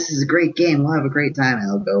 yeah, this is a great game, we'll have a great time, and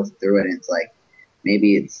they'll go through it and it's like,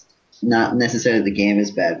 maybe it's not necessarily the game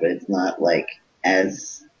is bad, but it's not like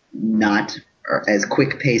as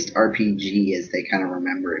quick paced RPG as they kind of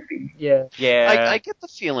remember it being. Yeah. Yeah. I get the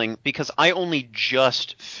feeling, because I only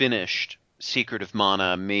just finished Secret of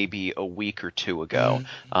Mana maybe a week or 2 ago,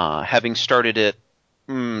 having started it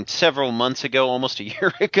several months ago, almost a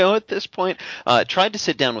year ago at this point, tried to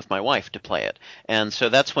sit down with my wife to play it. And so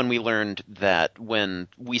that's when we learned that when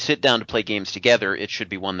we sit down to play games together, it should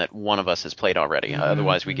be one that one of us has played already.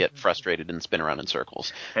 Otherwise we get frustrated and spin around in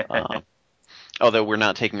circles. Although we're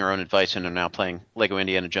not taking our own advice and are now playing Lego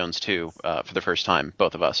Indiana Jones 2 for the first time,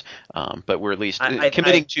 both of us. But we're at least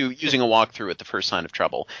committing to using a walkthrough at the first sign of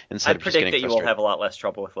trouble instead of just getting frustrated. I predict that you will have a lot less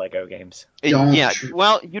trouble with Lego games.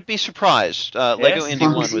 Well, you'd be surprised. Lego Indy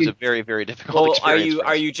 1 was a very, very difficult experience.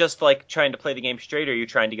 Are you just like trying to play the game straight, or are you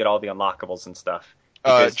trying to get all the unlockables and stuff?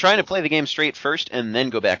 Trying to play the game straight first and then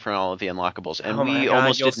go back for all of the unlockables. And we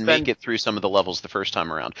almost didn't make it through some of the levels the first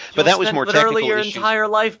time around. But that was more technical issues. Your entire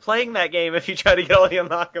life playing that game if you try to get all the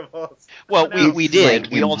unlockables. Well, we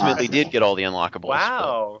did. We ultimately did get all the unlockables.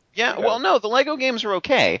 Wow. Well, no, the Lego games are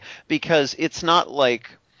okay because it's not like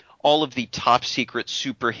all of the top secret,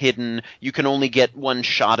 super hidden, you can only get one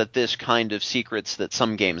shot at this kind of secrets that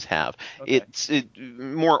some games have. Okay. It's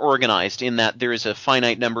more organized in that there is a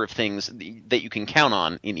finite number of things that you can count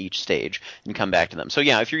on in each stage and come back to them. So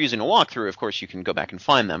yeah, if you're using a walkthrough, of course you can go back and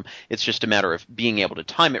find them. It's just a matter of being able to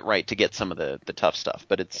time it right to get some of the tough stuff.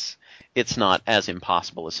 But it's not as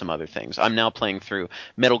impossible as some other things. I'm now playing through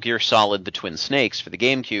Metal Gear Solid: The Twin Snakes for the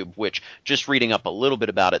GameCube, which, just reading up a little bit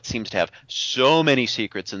about it, seems to have so many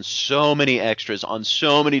secrets and so many extras on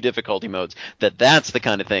so many difficulty modes that's the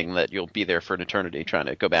kind of thing that you'll be there for an eternity trying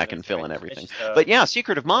to go back and fill in everything. But yeah,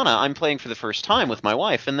 Secret of Mana, I'm playing for the first time with my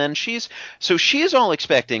wife, and then she is all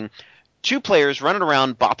expecting 2 players running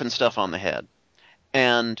around bopping stuff on the head.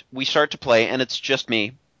 And we start to play, and it's just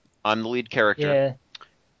me. I'm the lead character. Yeah.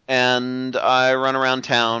 And I run around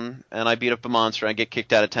town, and I beat up a monster, and I get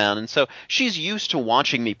kicked out of town. And so she's used to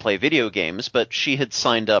watching me play video games, but she had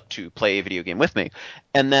signed up to play a video game with me.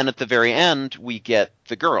 And then at the very end, we get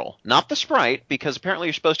the girl. Not the sprite, because apparently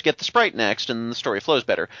you're supposed to get the sprite next, and the story flows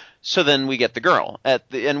better. So then we get the girl.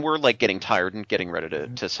 And we're like getting tired and getting ready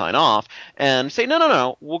to sign off, and say,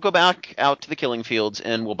 no, we'll go back out to the killing fields,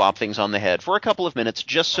 and we'll bop things on the head for a couple of minutes,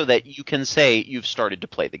 just so that you can say you've started to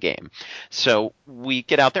play the game. So we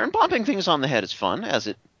get out there, and bopping things on the head is fun, as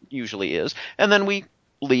it usually is. And then we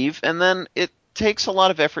leave, and then it takes a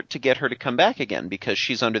lot of effort to get her to come back again because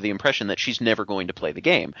she's under the impression that she's never going to play the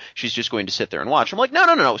game. She's just going to sit there and watch. I'm like,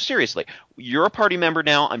 no, seriously. You're a party member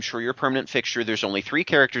now. I'm sure you're a permanent fixture. There's only 3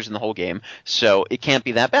 characters in the whole game, so it can't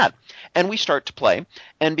be that bad. And we start to play,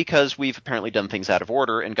 and because we've apparently done things out of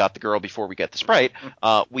order and got the girl before we get the sprite,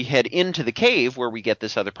 we head into the cave where we get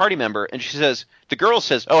this other party member, and the girl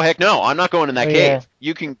says, oh, heck no, I'm not going in that cave.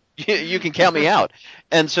 Yeah. You can count me out.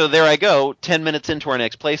 And so there I go, 10 minutes into our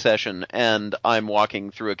next play session, and I'm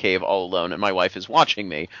walking through a cave all alone, and my wife is watching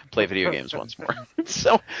me play video games once more.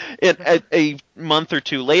 So a month or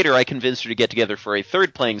 2 later, I convinced her to get together for a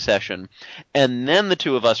 3rd playing session, and then the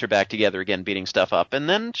 2 of us are back together again beating stuff up. And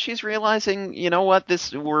then she's realizing, you know what,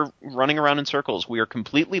 we're running around in circles. We are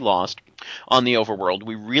completely lost on the overworld.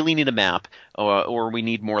 We really need a map, or we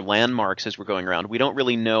need more landmarks as we're going around. We don't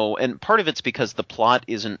really know, and part of it's because the plot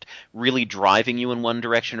isn't really driving you in one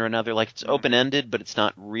direction or another. Like, it's open-ended, but it's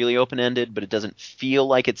not really open-ended, but it doesn't feel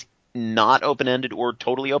like it's not open-ended or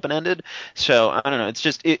totally open-ended. So, I don't know. It's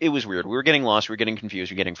just, it was weird. We were getting lost. We were getting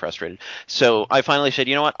confused. We were getting frustrated. So I finally said,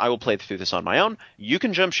 you know what? I will play through this on my own. You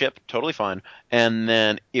can jump ship. Totally fine. And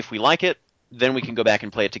then if we like it, then we can go back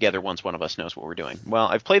and play it together once one of us knows what we're doing. Well,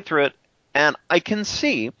 I've played through it, and I can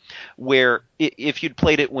see where if you'd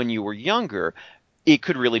played it when you were younger, it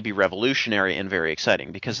could really be revolutionary and very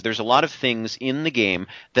exciting, because there's a lot of things in the game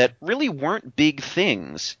that really weren't big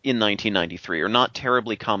things in 1993 or not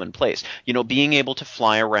terribly commonplace. You know, being able to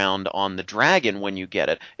fly around on the dragon when you get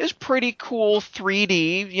it is pretty cool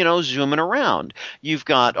 3D, zooming around. You've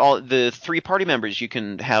got all the 3 party members you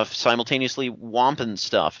can have simultaneously whomping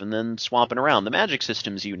stuff and then swapping around. The magic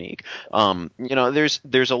system's unique.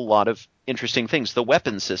 There's a lot of interesting things. The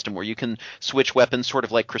weapon system where you can switch weapons sort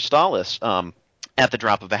of like Crystalis, at the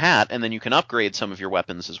drop of a hat, and then you can upgrade some of your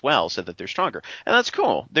weapons as well so that they're stronger. And that's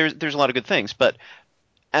cool. There's a lot of good things. But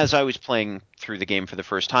as I was playing through the game for the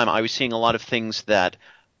first time, I was seeing a lot of things that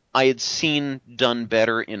I had seen done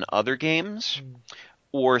better in other games,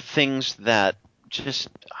 or things that just,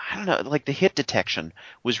 I don't know, like the hit detection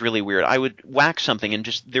was really weird. I would whack something and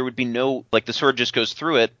there would be no, like the sword just goes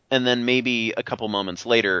through it, and then maybe a couple moments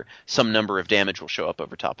later, some number of damage will show up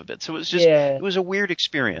over top of it. So it was just, It was a weird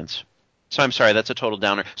experience. So I'm sorry, that's a total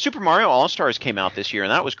downer. Super Mario All-Stars came out this year,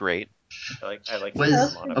 and that was great. I like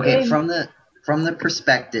okay, from the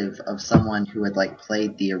perspective of someone who had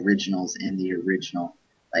played the originals in the original,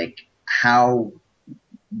 how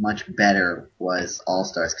much better was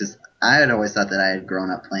All-Stars? Because I had always thought that I had grown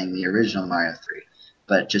up playing the original Mario 3,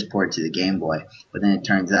 but just ported to the Game Boy. But then it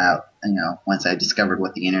turns out, once I discovered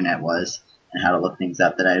what the internet was and how to look things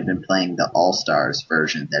up, that I had been playing the All-Stars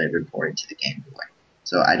version that had been ported to the Game Boy.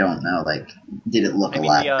 So I don't know, like, did it look I a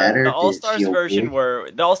mean, lot better? the Did All it Stars feel version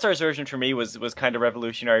weird? the All Stars version for me was kind of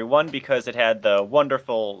revolutionary. One, because it had the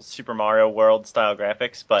wonderful Super Mario World style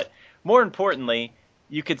graphics, but more importantly,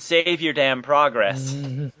 you could save your damn progress.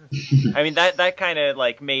 I mean, that kind of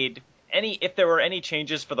like made if there were any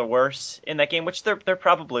changes for the worse in that game, which there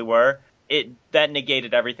probably were, that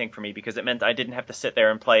negated everything for me because it meant I didn't have to sit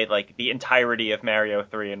there and play like the entirety of Mario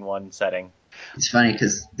 3 in one setting. It's funny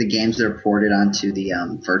because the games that are ported onto the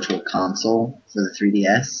Virtual Console for the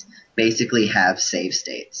 3DS basically have save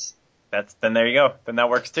states. Then there you go. Then that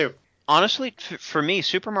works too. Honestly, for me,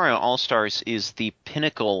 Super Mario All-Stars is the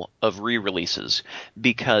pinnacle of re-releases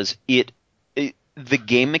because the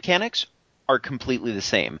game mechanics are completely the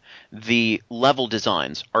same. The level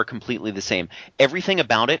designs are completely the same. Everything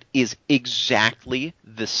about it is exactly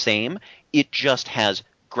the same. It just has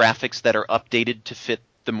graphics that are updated to fit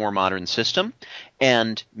the more modern system,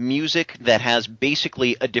 and music that has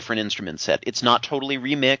basically a different instrument set. It's not totally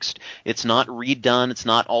remixed, it's not redone, it's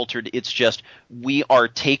not altered, it's just we are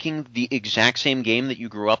taking the exact same game that you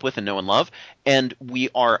grew up with and know and love, and we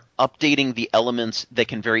are updating the elements that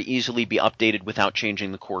can very easily be updated without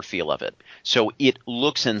changing the core feel of it. So it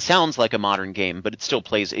looks and sounds like a modern game, but it still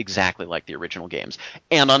plays exactly like the original games.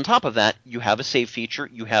 And on top of that, you have a save feature.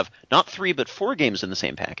 You have not 3 but 4 games in the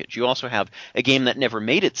same package. You also have a game that never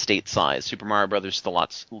made it state size, Super Mario Brothers: The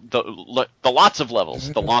Lots of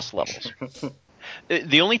Levels, the Lost Levels.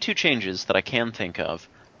 The only 2 changes that I can think of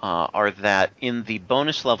are that in the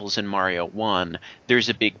bonus levels in Mario 1, there's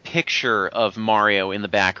a big picture of Mario in the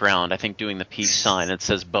background, I think doing the peace sign. It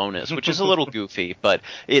says bonus, which is a little goofy, but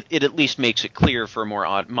it at least makes it clear for a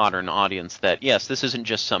more modern audience that, yes, this isn't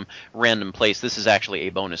just some random place. This is actually a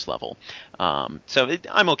bonus level. So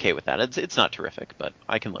I'm okay with that. It's not terrific, but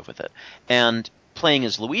I can live with it. And playing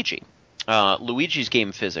as Luigi. Luigi's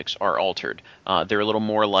game physics are altered. They're a little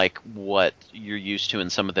more like what you're used to in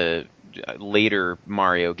some of the later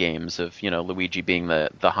Mario games of, Luigi being the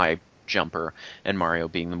high jumper and Mario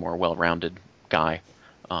being the more well-rounded guy.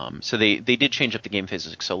 So they did change up the game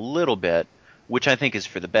physics a little bit, which I think is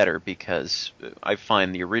for the better because I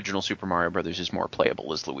find the original Super Mario Brothers is more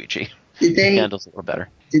playable as Luigi. Did they handles it a little better.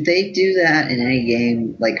 Did they do that in any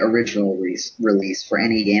game, like original release for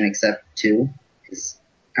any game except 2? Because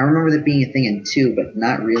I remember that being a thing in 2, but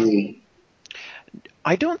not really.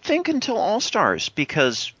 I don't think until All-Stars,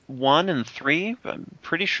 because 1 and 3, I'm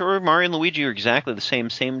pretty sure Mario and Luigi are exactly the same.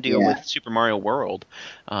 Same deal with Super Mario World,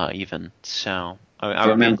 even. So I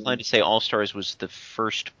would be inclined to say All-Stars was the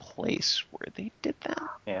first place where they did that.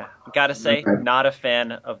 Yeah, gotta say, not a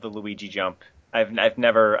fan of the Luigi jump. I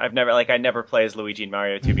never play as Luigi in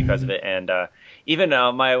Mario 2 because of it, and even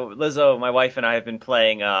Lizzo, my wife, and I have been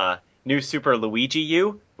playing New Super Luigi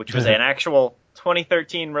U, which was an actual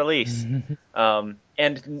 2013 release.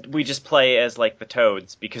 And we just play as like the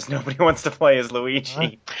Toads because nobody wants to play as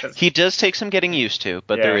Luigi. He does take some getting used to,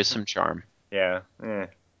 but there is some charm. Yeah.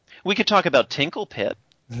 We could talk about Tinkle Pit.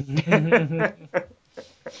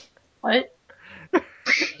 What?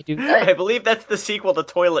 I believe that's the sequel to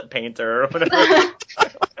Toilet Painter or whatever.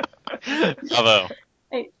 Bravo.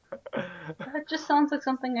 Hey, that just sounds like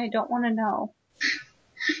something I don't want to know.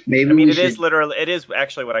 Maybe it is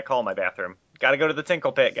actually what I call my bathroom. Gotta go to the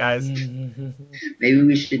Tinkle Pit, guys. Maybe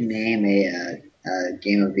we should name a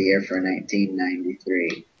Game of the Year for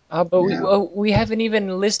 1993. But we haven't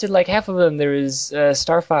even listed like half of them. There is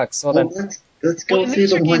Star Fox. Hold on. Let's go through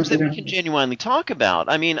the ones that we can genuinely talk about.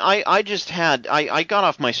 I mean, I got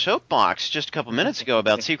off my soapbox just a couple minutes ago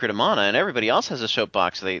about Secret of Mana, and everybody else has a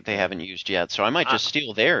soapbox they haven't used yet, so I might just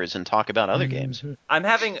steal theirs and talk about other games. I'm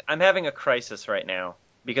having a crisis right now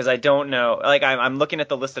because I don't know. Like I'm looking at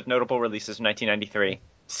the list of notable releases from 1993.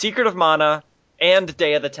 Secret of Mana and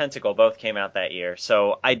Day of the Tentacle both came out that year,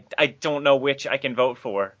 so I don't know which I can vote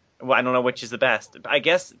for. Well, I don't know which is the best. I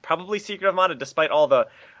guess probably Secret of Mana, despite all the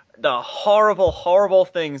horrible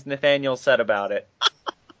things Nathaniel said about it.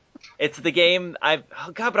 It's the game but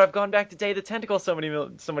I've gone back to Day of the Tentacle so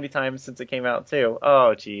many times since it came out too.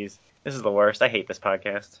 Oh jeez, this is the worst. I hate this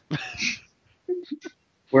podcast.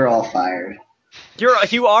 We're all fired.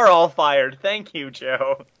 You are all fired. Thank you,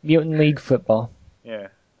 Joe. Mutant League Football. Yeah.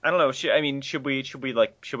 I don't know. Should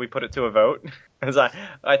we put it to a vote? Because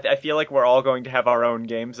I feel like we're all going to have our own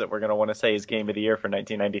games that we're going to want to say is Game of the Year for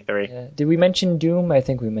 1993. Yeah. Did we mention Doom? I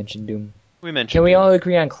think we mentioned Doom. Can we all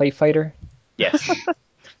agree on Clay Fighter? Yes.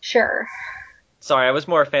 Sure. Sorry, I was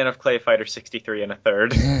more a fan of Clay Fighter 63 and a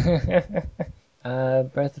third.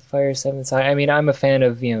 Breath of Fire, Seventh Saga. I mean, I'm a fan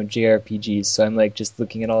of, JRPGs, so I'm like just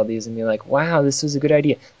looking at all these and being like, wow, this was a good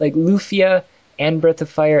idea. Like Lufia and Breath of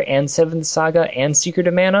Fire and Seventh Saga and Secret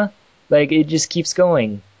of Mana. Like, it just keeps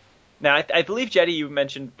going. Now, I believe, Jetty, you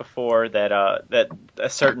mentioned before that that a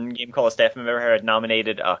certain Game Cola staff member had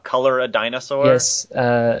nominated Color a Dinosaur. Yes,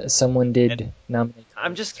 someone did nominate.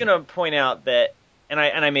 I'm just going to point out that, and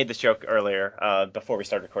I made this joke earlier before we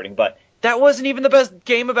started recording, but that wasn't even the best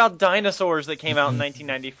game about dinosaurs that came out in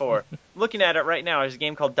 1994. Looking at it right now, there's a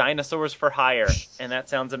game called Dinosaurs for Hire, and that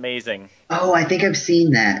sounds amazing. Oh, I think I've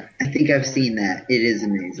seen that. It is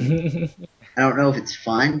amazing. I don't know if it's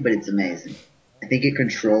fun, but it's amazing. I think it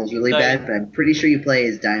controls really bad, but I'm pretty sure you play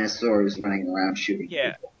as dinosaurs running around shooting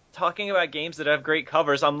people. Talking about games that have great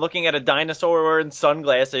covers, I'm looking at a dinosaur wearing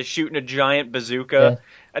sunglasses shooting a giant bazooka. Yeah.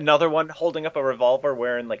 Another one holding up a revolver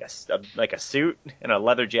wearing like a suit and a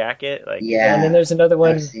leather jacket. Like, Yeah. And then there's another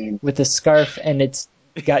one I've seen- with a scarf, and it's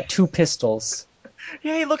got 2 pistols.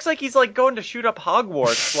 yeah, he looks like he's like going to shoot up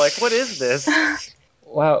Hogwarts. Like, what is this?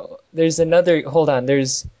 Wow, there's another. Hold on,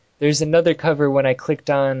 there's another cover when I clicked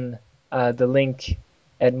on the link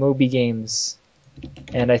at Moby Games,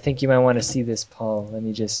 and I think you might want to see this, Paul. Let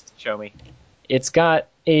me just. Show me. It's got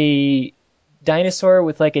a dinosaur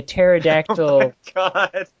with like a pterodactyl, Oh my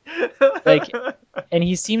god. like, and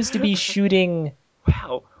he seems to be shooting.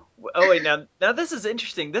 Wow. Oh wait, now this is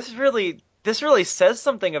interesting. This really says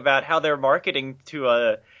something about how they're marketing to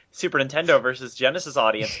a Super Nintendo versus Genesis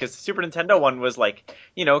audience, because the Super Nintendo one was like,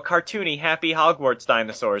 cartoony, happy Hogwarts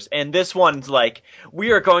dinosaurs, and this one's like,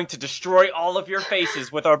 we are going to destroy all of your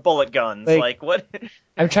faces with our bullet guns. Like what?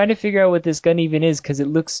 I'm trying to figure out what this gun even is, because it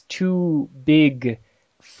looks too big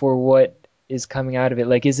for what is coming out of it.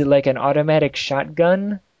 Like, is it like an automatic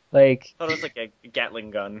shotgun? Like, I thought it was like a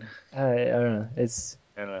Gatling gun. I don't know. It's.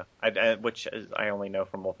 I don't know. Which I only know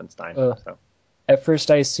from Wolfenstein. So. At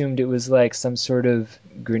first, I assumed it was like some sort of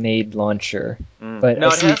grenade launcher. But no,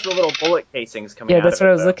 it has the little bullet casings coming out of it. Yeah, that's what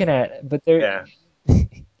I was looking at. But they're Yeah.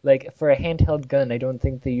 like, for a handheld gun, I don't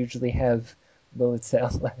think they usually have bullets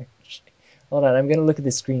that large. Hold on, I'm gonna look at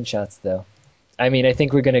the screenshots though. I mean, I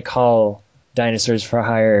think we're gonna call Dinosaurs for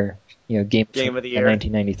Hire, game of the year,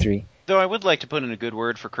 1993. Though I would like to put in a good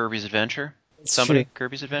word for Kirby's Adventure.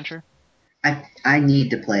 Kirby's Adventure. I need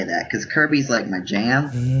to play that because Kirby's like my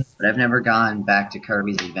jam, but I've never gone back to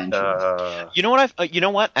Kirby's Adventure. You know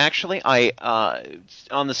what? Actually, I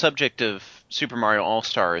on the subject of Super Mario All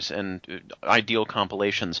Stars and ideal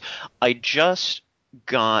compilations, I just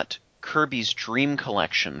got Kirby's Dream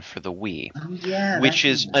Collection for the Wii, which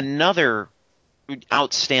is another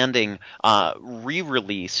outstanding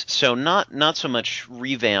re-release. So not so much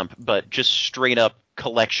revamp, but just straight up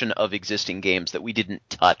collection of existing games that we didn't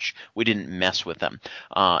touch. We didn't mess with them.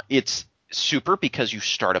 It's super because you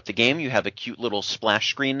start up the game, you have a cute little splash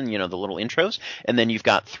screen and the little intros, and then you've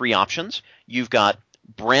got 3 options. You've got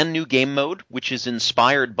brand new game mode, which is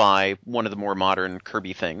inspired by one of the more modern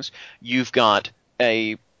Kirby things. You've got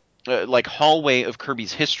a like hallway of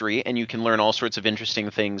Kirby's history, and you can learn all sorts of interesting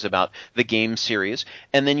things about the game series.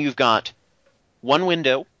 And then you've got one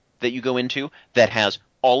window that you go into that has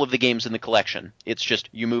all of the games in the collection. It's just,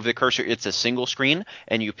 you move the cursor, it's a single screen,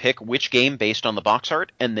 and you pick which game based on the box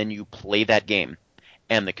art, and then you play that game.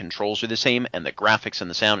 And the controls are the same, and the graphics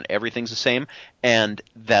and the sound and everything's the same, and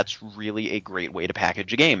that's really a great way to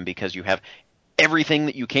package a game, because you have everything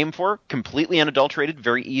that you came for, completely unadulterated,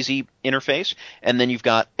 very easy interface, and then you've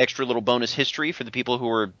got extra little bonus history for the people who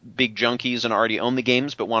are big junkies and already own the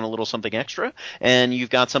games but want a little something extra, and you've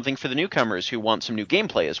got something for the newcomers who want some new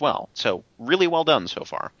gameplay as well. So really well done so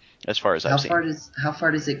far, as far as I've seen. How far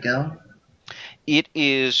does it go? It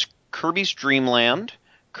is Kirby's Dream Land,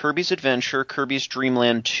 Kirby's Adventure, Kirby's Dream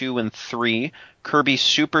Land 2 and 3, Kirby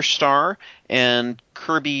Superstar, and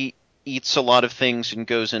Kirby Eats a lot of things and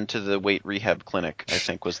goes into the weight rehab clinic, I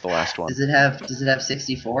think was the last one. Does it have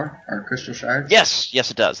 64 or Crystal Shards? Yes,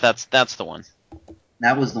 it does. That's the one.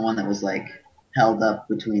 That was the one that was like held up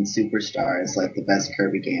between Superstar as like the best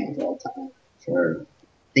Kirby game of all time. I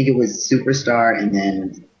think it was Superstar and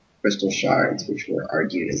then Crystal Shards, which were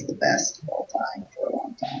argued as the best of all time for a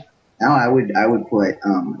long time. Now I would put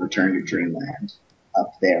Return to Dreamland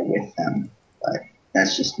up there with them, but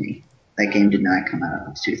that's just me. That game did not come out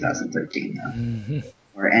in 2013, though,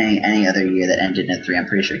 or any other year that ended in 3. I'm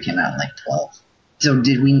pretty sure it came out in like 12. So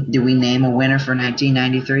did we name a winner for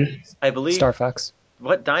 1993? I believe Star Fox.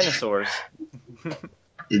 What dinosaurs?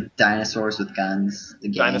 Dinosaurs with Guns. The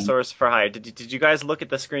game. Dinosaurs for Hire. Did you guys look at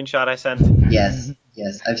the screenshot I sent? Yes,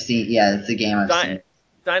 I've seen. Yeah, it's a game I've seen.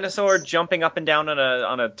 Dinosaur jumping up and down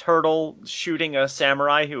on a turtle, shooting a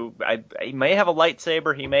samurai who he may have a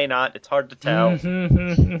lightsaber, he may not. It's hard to tell.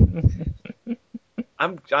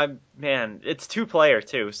 Man, it's 2-player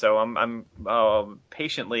too, so I'm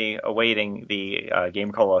patiently awaiting the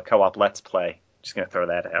Game Cola co-op Let's Play Just gonna throw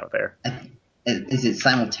that out there. Is it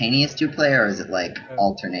simultaneous 2-player or is it like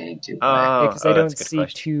alternating 2-player? Oh, Because I that's don't a good see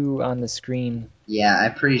question. 2 on the screen. Yeah,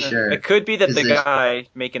 I'm pretty sure. It could be that the 'Cause there's- guy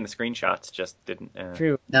making the screenshots just didn't.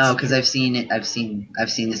 True. No, because I've seen it. I've seen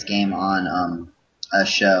this game on a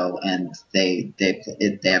show, and they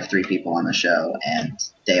have 3 people on the show, and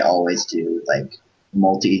they always do like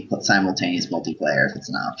simultaneous multiplayer if it's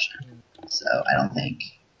an option. So I don't think.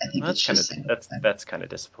 I think Well, it's just single player. that's kind of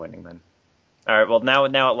disappointing then. All right, well now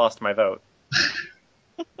it lost my vote.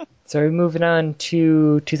 So we're moving on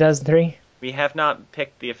to 2003. We have not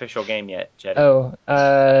picked the official game yet, Jetty. Oh,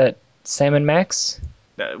 Sam and Max.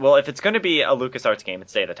 Well, if it's going to be a LucasArts game,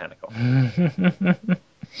 it's Day of the Tentacle.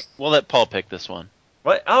 We'll let Paul pick this one.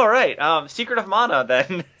 What? All right, Secret of Mana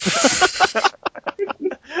then.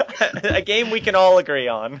 A game we can all agree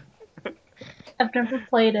on. I've never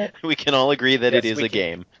played it. We can all agree that Yes, it is we a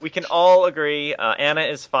game. We can all agree Anna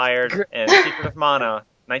is fired and Secret of Mana,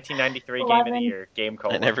 1993 Game of the 11. Year, Game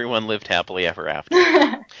Colon. And everyone lived happily ever after.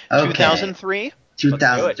 Okay. 2003?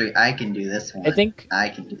 2003. I can do this one. I think- I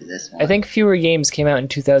can do this one. I think fewer games came out in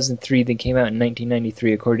 2003 than came out in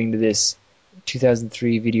 1993, according to this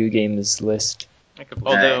 2003 video games list. I could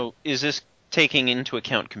believe Although, is this taking into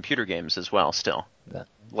account computer games as well still? Yeah.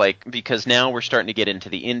 Like, because now we're starting to get into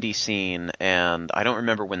the indie scene, and I don't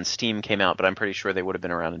remember when Steam came out, but I'm pretty sure they would have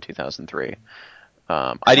been around in 2003.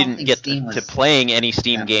 I don't didn't think get Steam to was playing any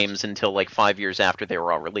Steam that much. games until like 5 years after they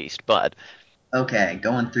were all released, but... Okay,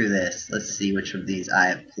 going through this. Let's see which of these I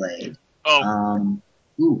have played. Oh,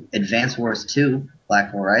 Advance Wars 2,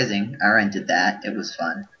 Black Hole Rising. I rented that. It was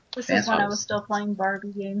fun. This Advance is when I Wars. was still playing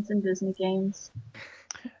Barbie games and Disney games.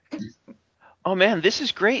 oh man, this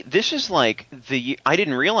is great. This is like I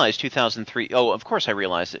didn't realize 2003... Oh, of course I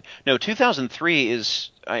realized it. No, 2003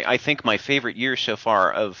 is, I think, my favorite year so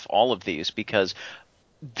far of all of these, because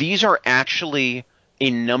these are actually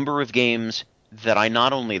a number of games that I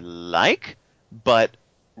not only like, but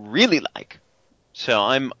really like. So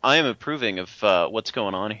I am approving of what's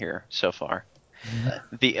going on here so far.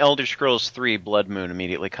 The Elder Scrolls 3 Blood Moon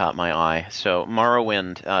immediately caught my eye. So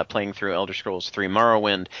Morrowind, playing through Elder Scrolls 3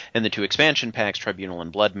 Morrowind and the 2 expansion packs, Tribunal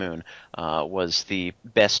and Blood Moon, was the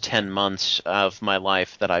best 10 months of my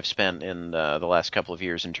life that I've spent in the last couple of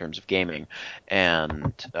years in terms of gaming.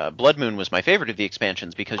 And Blood Moon was my favorite of the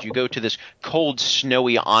expansions because you go to this cold,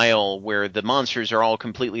 snowy isle where the monsters are all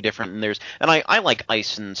completely different, and I like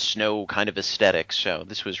ice and snow kind of aesthetics, so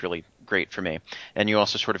this was really great for me. And you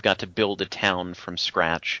also sort of got to build a town from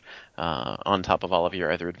scratch on top of all of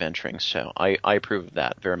your other adventuring. So I approve of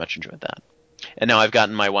that. Very much enjoyed that. And now I've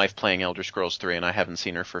gotten my wife playing Elder Scrolls 3, and I haven't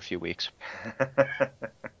seen her for a few weeks.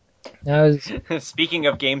 Speaking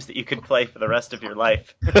of games that you could play for the rest of your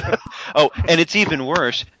life. Oh, and it's even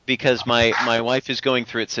worse because my wife is going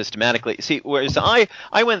through it systematically. See, whereas I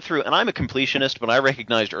went through, and I'm a completionist, but I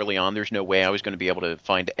recognized early on there's no way I was going to be able to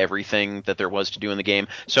find everything that there was to do in the game.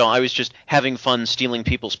 So I was just having fun stealing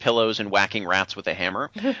people's pillows and whacking rats with a hammer.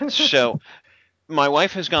 So my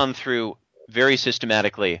wife has gone through very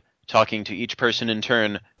systematically, talking to each person in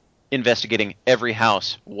turn, investigating every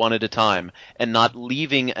house one at a time, and not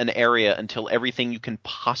leaving an area until everything you can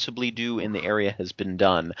possibly do in the area has been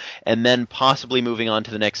done, and then possibly moving on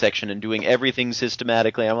to the next section and doing everything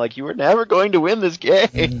systematically. I'm like, you are never going to win this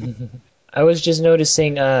game. I was just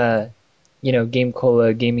noticing, Game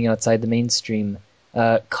Cola gaming outside the mainstream.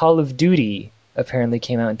 Call of Duty apparently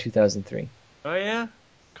came out in 2003. Oh yeah?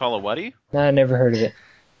 Call of Whatty? Nah, I never heard of it.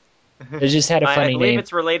 It just had a I funny believe name.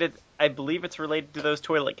 it's related. I believe it's related to those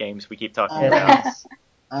toilet games we keep talking Oh my about. goodness.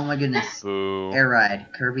 Oh my goodness. Boo. Air Ride.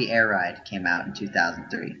 Kirby Air Ride came out in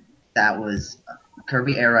 2003. That was...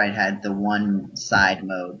 Kirby Air Ride had the one side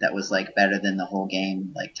mode that was like better than the whole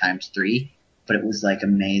game, like times 3, but it was like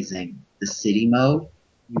amazing. The city mode,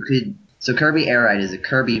 so Kirby Air Ride is a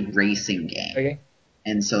Kirby racing game. Okay.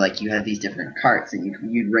 And so like you had these different carts and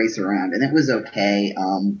you'd race around, and it was okay.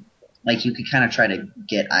 Like you could kind of try to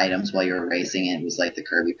get items while you were racing, and it was like the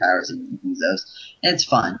Kirby powers and you could use those. And it's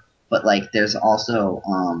fun. But like there's also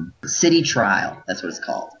City Trial, that's what it's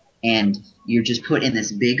called. And you're just put in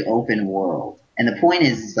this big open world. And the point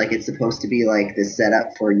is like it's supposed to be like the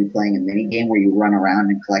setup for you playing a mini game where you run around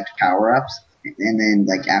and collect power-ups. And then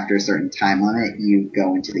like after a certain time limit, you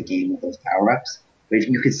go into the game with those power-ups. But if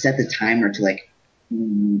you could set the timer to like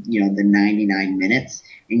the 99 minutes,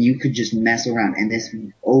 and you could just mess around. And this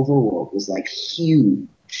overworld was like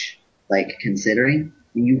huge, like considering.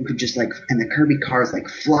 And you could just like, and the Kirby cars like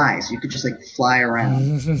fly, so you could just like fly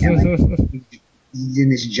around and like in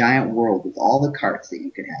this giant world with all the carts that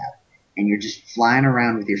you could have, and you're just flying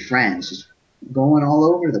around with your friends, just going all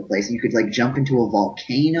over the place. You could like jump into a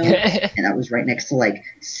volcano, and that was right next to like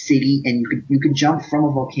city, and you could jump from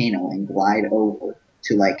a volcano and glide over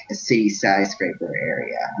to like a city skyscraper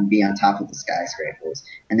area and be on top of the skyscrapers,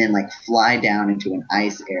 and then like fly down into an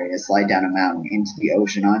ice area, slide down a mountain into the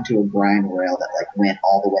ocean onto a grind rail that like went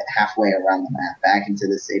all the way halfway around the map back into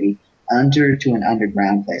the city, under to an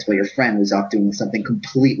underground place where your friend was off doing something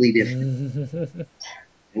completely different.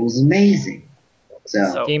 It was amazing.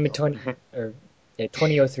 So Game of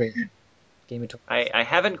 2003. Game of 20. I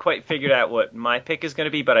haven't quite figured out what my pick is going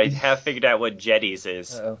to be, but I have figured out what Jetty's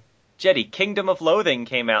is. Uh-oh. Jetty, Kingdom of Loathing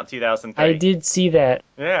came out 2003. I did see that.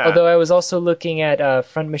 Yeah. Although I was also looking at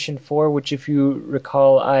Front Mission 4, which, if you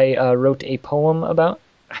recall, I wrote a poem about.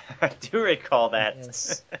 I do recall that.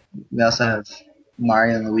 Yes. we also have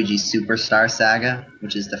Mario and Luigi Superstar Saga,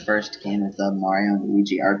 which is the first game of the Mario and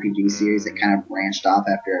Luigi RPG series that kind of branched off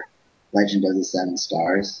after Legend of the Seven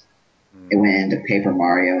Stars. It went into Paper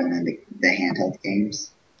Mario and then the handheld games.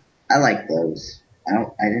 I like those. I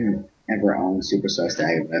didn't ever own Superstar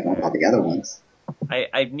Saga, but I've owned all the other ones.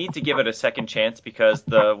 I need to give it a second chance because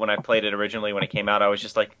when I played it originally when it came out, I was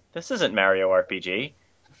just like, this isn't Mario RPG.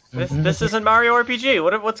 This isn't Mario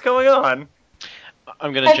RPG. What's going on?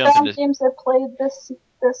 I'm gonna I jump found into. games I played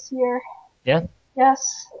this year. Yeah?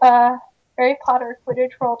 Yes, Harry Potter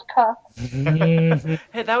Quidditch World Cup.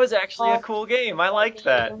 Hey, that was actually a cool game. I liked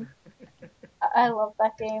that. I love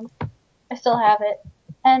that game. I still have it.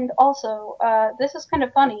 And also, this is kind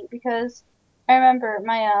of funny because I remember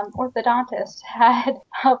my orthodontist had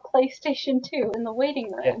a PlayStation 2 in the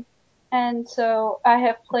waiting room. Yeah. And so I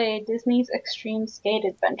have played Disney's Extreme Skate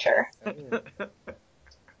Adventure.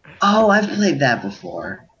 Oh, I've played that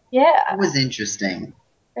before. Yeah. It was interesting.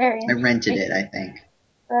 Very I interesting. rented it, I think.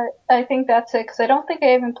 But I think that's it, because I don't think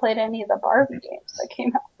I even played any of the Barbie games that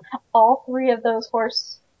came out. All three of those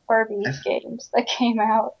horse Barbie games that came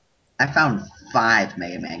out. I found 5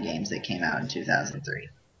 Mega Man games that came out in 2003.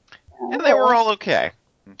 And they were all okay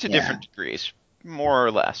to Yeah. different degrees, more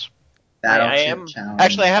or less. Battleship Challenge.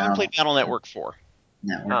 Actually, I haven't played Battle Network 4.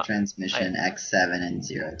 Network Transmission, X7, and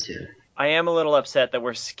 02. I am a little upset that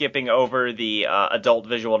we're skipping over the adult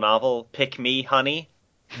visual novel Pick Me, Honey.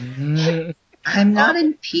 I'm not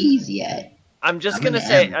in P's yet. I'm just I'm gonna in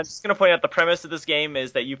say, M's. I'm just gonna point out the premise of this game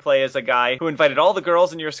is that you play as a guy who invited all the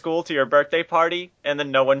girls in your school to your birthday party, and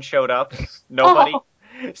then no one showed up. Nobody. Oh.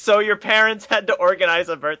 So your parents had to organize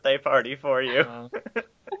a birthday party for you.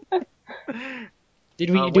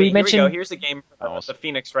 Did Wait, we mention? Here we go. Here's a game for the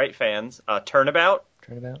Phoenix Wright fans. Turnabout.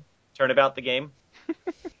 Turnabout the game.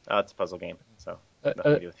 It's a puzzle game, so nothing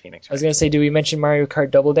to do with Phoenix Wright. I was gonna say, did we mention Mario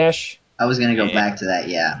Kart Double Dash? I was going to go back to that,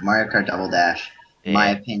 yeah. Mario Kart Double Dash, Yeah. my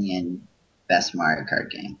opinion, best Mario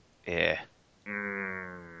Kart game. Yeah.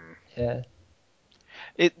 Yeah.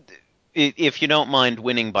 If you don't mind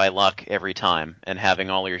winning by luck every time and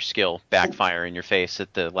having all your skill backfire in your face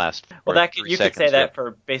at the last. Well, you could say that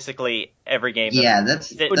for basically every game. Yeah,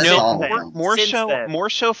 that's no, all. More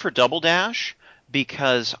so for Double Dash,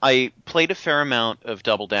 because I played a fair amount of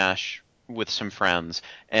Double Dash with some friends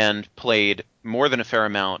and played more than a fair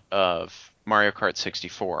amount of Mario Kart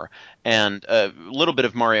 64 and a little bit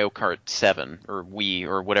of Mario Kart 7 or Wii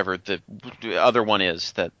or whatever the other one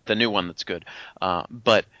is, the new one that's good.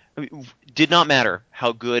 But did not matter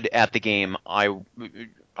how good at the game I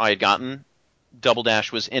had gotten. Double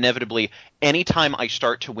Dash was inevitably, anytime I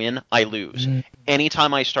start to win, I lose.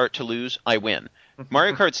 Anytime I start to lose, I win.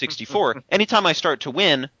 Mario Kart 64, anytime I start to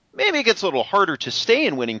win, maybe it gets a little harder to stay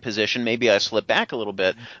in winning position. Maybe I slip back a little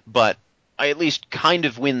bit, but I at least kind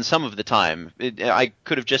of win some of the time. I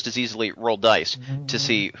could have just as easily rolled dice to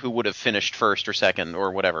see who would have finished first or second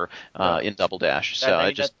or whatever in Double Dash.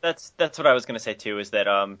 So that's what I was going to say too. Is that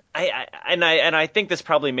I think this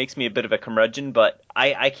probably makes me a bit of a curmudgeon, but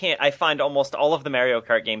I find almost all of the Mario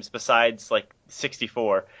Kart games besides like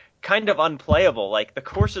 64 kind of unplayable. Like the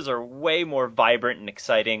courses are way more vibrant and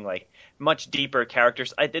exciting, like much deeper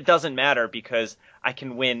characters. It doesn't matter because I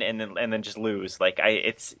can win and then just lose. Like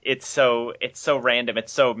it's so random.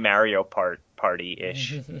 It's so Mario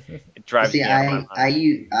Party-ish. It drives me out.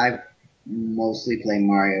 I mostly play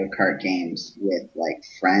Mario Kart games with like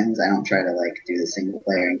friends. I don't try to like do the single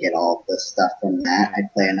player and get all the stuff from that. I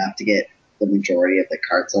play enough to get the majority of the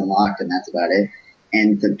carts unlocked, and that's about it.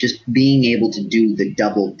 And just being able to do the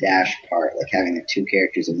double dash part, like having the two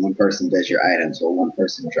characters and one person does your items while one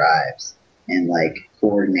person drives, and like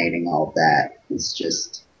coordinating all of that, it's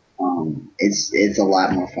just it's a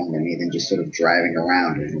lot more fun to me than just sort of driving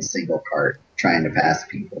around in a single cart trying to pass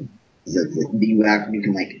people. You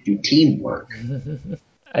can like do teamwork.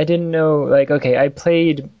 I didn't know, like, okay, I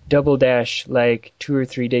played Double Dash like 2 or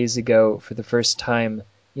 3 days ago for the first time.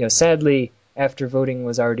 Sadly, after voting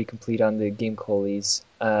was already complete on the Game Coalies.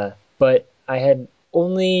 But I had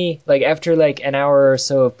only, like, after like an hour or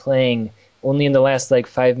so of playing, only in the last like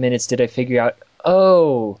 5 minutes did I figure out,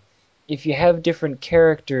 oh, if you have different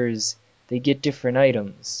characters, they get different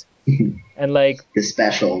items. And like The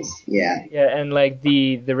specials, yeah. yeah, and like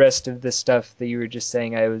the rest of the stuff that you were just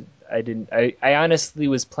saying, I honestly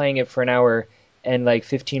was playing it for an hour, and like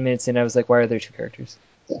 15 minutes in, I was like, why are there two characters?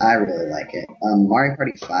 I really like it. Mario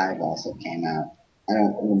Party 5 also came out. I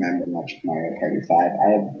don't remember much of Mario Party 5. I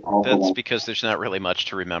have all the That's ones. because there's not really much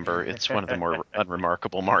to remember. It's one of the more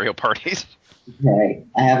unremarkable Mario parties. Right.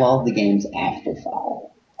 I have all the games after 5.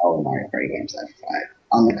 All the Mario Party games after 5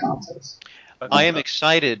 on the consoles. I am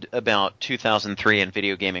excited about 2003 and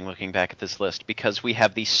video gaming looking back at this list because we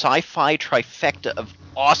have the sci-fi trifecta of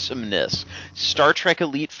awesomeness. Star Trek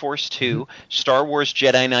Elite Force 2, Star Wars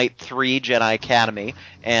Jedi Knight 3 Jedi Academy,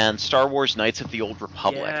 and Star Wars Knights of the Old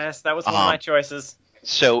Republic. Yes, that was one of my choices.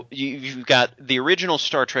 So you've got the original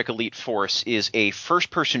Star Trek Elite Force is a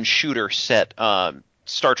first-person shooter set,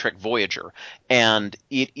 Star Trek Voyager, and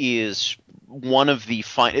it is one of the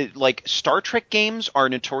like Star Trek games are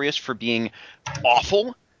notorious for being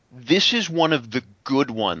awful. This is one of the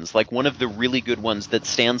good ones, like one of the really good ones that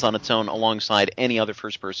stands on its own alongside any other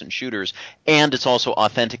first-person shooters, and it's also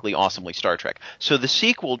authentically, awesomely Star Trek. So the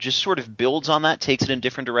sequel just sort of builds on that, takes it in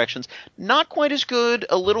different directions. Not quite as good,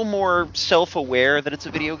 a little more self-aware that it's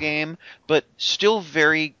a video game, but still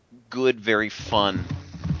very good, very fun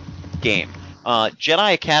game.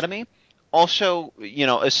 Jedi Academy, also,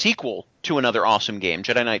 a sequel to another awesome game.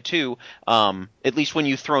 Jedi Knight 2, at least when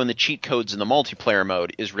you throw in the cheat codes in the multiplayer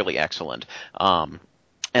mode, is really excellent. And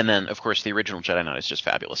then, of course, the original Jedi Knight is just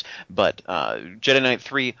fabulous. But Jedi Knight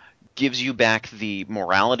 3 gives you back the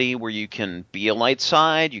morality where you can be a light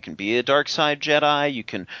side, you can be a dark side Jedi, you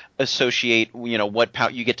can associate, what power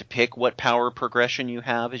you get to pick, what power progression you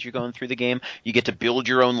have as you're going through the game. You get to build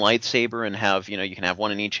your own lightsaber and have, you can have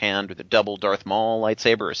one in each hand with a double Darth Maul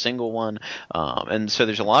lightsaber, or a single one. And so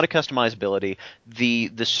there's a lot of customizability.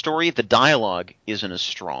 The story, the dialogue isn't as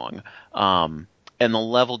strong. And the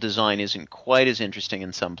level design isn't quite as interesting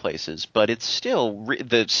in some places, but it's still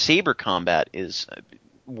the saber combat is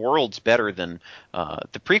worlds better than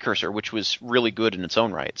the precursor, which was really good in its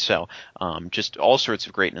own right. So just all sorts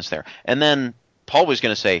of greatness there. And then Paul was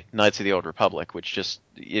going to say Knights of the Old Republic, which just,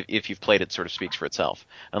 if you've played it, sort of speaks for itself,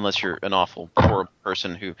 unless you're an awful, horrible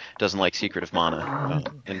person who doesn't like Secret of Mana,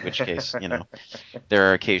 in which case, there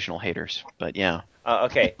are occasional haters. But yeah.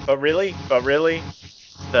 Okay, but really,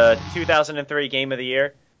 the 2003 Game of the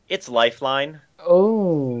Year, it's Lifeline.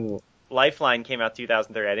 Oh. Lifeline came out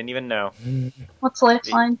 2003. I didn't even know. What's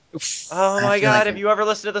Lifeline? Oh my I feel god, like have you ever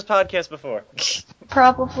listened to this podcast before?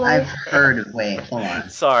 Probably. I've heard of. Wait, hold on.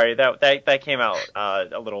 Sorry, that came out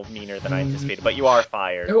a little meaner than I anticipated, but you are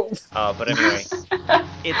fired. But anyway,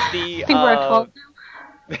 it's the I think we're at 12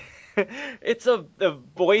 now. it's a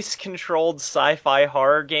voice-controlled sci-fi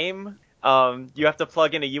horror game. You have to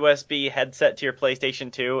plug in a USB headset to your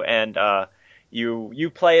PlayStation 2, and you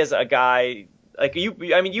play as a guy. Like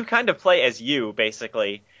you kind of play as you,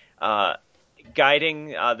 basically,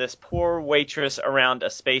 guiding this poor waitress around a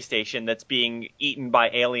space station that's being eaten by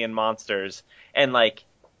alien monsters, and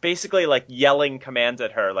basically yelling commands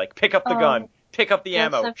at her, like pick up the gun, pick up the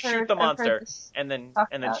yes, ammo, shoot the monster, and then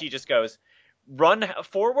about. she just goes, run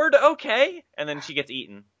forward, okay, and then she gets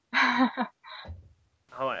eaten. But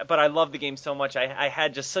I love the game so much. I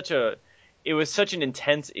had just it was such an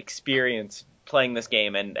intense experience playing this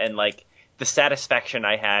game, and the satisfaction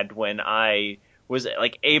I had when I was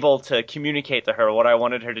able to communicate to her what I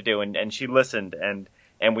wanted her to do, and she listened,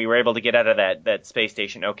 and we were able to get out of that space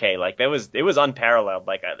station. Okay, it was unparalleled.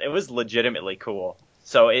 It was legitimately cool.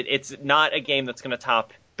 So it's not a game that's going to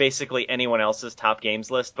top basically anyone else's top games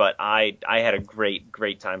list, but I had a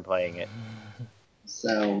great time playing it.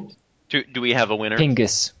 So Do we have a winner?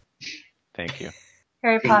 Pingus. Thank you.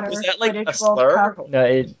 Harry Potter. Was that Quidditch a World slur? Cup. No,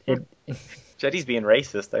 it Jetty's being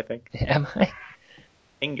racist, I think. am I?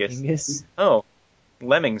 Angus. Pingus Oh,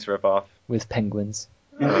 Lemmings ripoff. with penguins.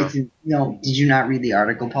 no, did you not read the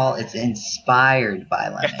article, Paul? It's inspired by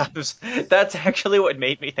Lemmings. That's actually what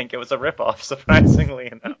made me think it was a ripoff,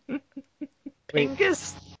 surprisingly enough.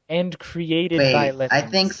 Pingus? And created by Wait, Lemmings. I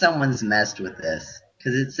think someone's messed with this.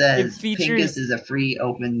 Because it says Pingus is a free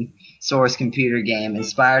open source computer game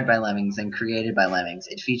inspired by Lemmings and created by Lemmings.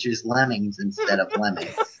 It features lemmings instead of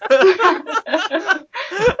lemmings.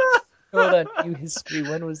 Hold on, view history.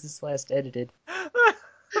 When was this last edited?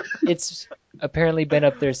 it's apparently been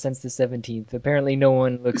up there since the 17th. Apparently, no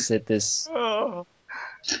one looks at this. Oh.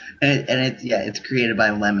 And it's created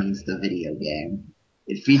by Lemmings, the video game.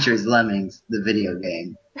 It features Lemmings, the video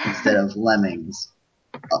game, instead of Lemmings,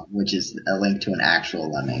 which is a link to an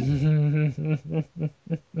actual lemming.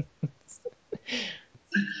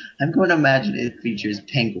 I'm going to imagine it features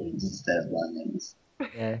penguins instead of lemmings.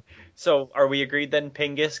 Yeah, So, are we agreed then?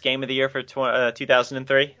 Pingus, Game of the Year for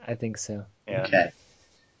 2003? I think so. Yeah. Okay.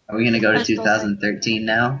 Are we going to go to 2013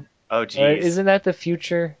 now? Oh, geez. Isn't that the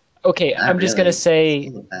future? Okay, Not I'm just really. gonna say,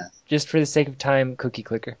 Still the best. just for the sake of time, Cookie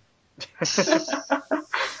Clicker.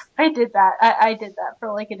 I did that. I did that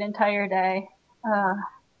for like an entire day.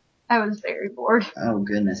 I was very bored. Oh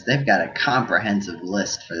goodness, they've got a comprehensive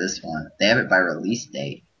list for this one. They have it by release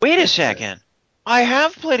date. Wait a second. I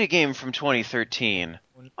have played a game from 2013.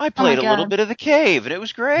 I played a little God. bit of The Cave, and it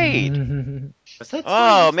was great. Was that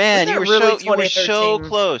Oh man, was you that were really so 2013?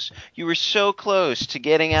 close. You were so close to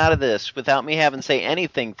getting out of this without me having to say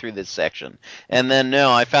anything through this section. And then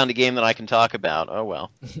no, I found a game that I can talk about. Oh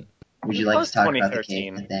well. Would you It like was to talk about the 2013.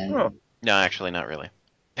 cave, Nathaniel? No, actually not really.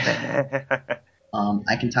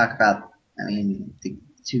 I can talk about, the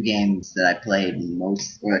two games that I played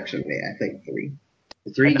most. Well, actually, wait, I played three.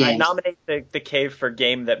 The three I games. nominate the Cave for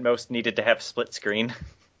game that most needed to have split screen.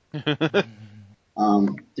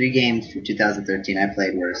 Three games from 2013 I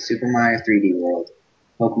played were Super Mario 3D World,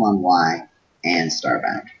 Pokemon Y, and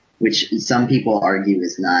Starbound, which some people argue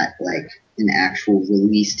is not like an actual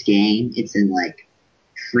released game. It's in like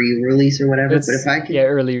pre-release or whatever. But if I could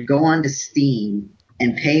earlier. go on to Steam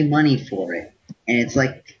and pay money for it, and it's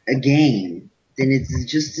like a game, then it's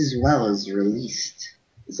just as well as released.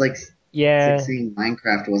 It's like saying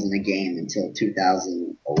Minecraft wasn't a game until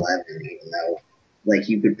 2011, even though like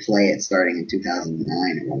you could play it starting in 2009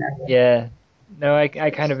 or whatever. Yeah. No, I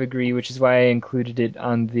kind of agree, which is why I included it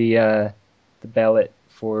on the ballot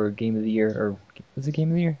for Game of the Year, or was it Game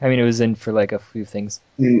of the Year? I mean, it was in for like a few things.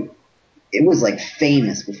 It was like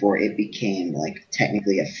famous before it became like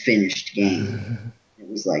technically a finished game. It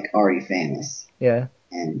was like already famous. Yeah.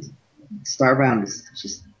 And Starbound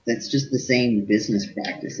is that's just the same business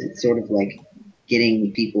practice. It's sort of like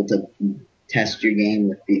getting people to test your game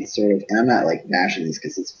with these sort of, and I'm not like bashing this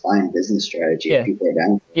because it's a fine business strategy if people are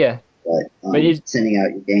down for it. Yeah. But sending out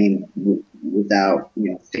your game without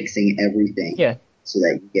fixing everything, so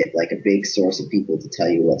that you get like a big source of people to tell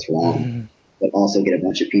you what's wrong, but also get a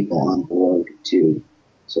bunch of people on board to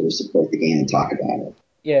sort of support the game and talk about it.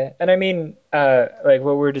 Yeah, and I mean, like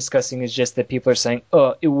what we're discussing is just that people are saying,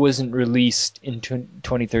 "Oh, it wasn't released in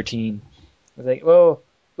 2013." It's like, well,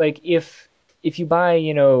 like if you buy,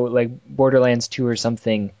 like Borderlands 2 or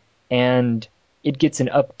something, and it gets an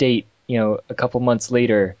update, a couple months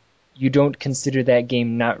later, you don't consider that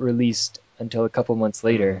game not released until a couple months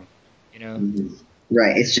later, Mm-hmm.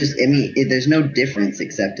 Right. It's just, there's no difference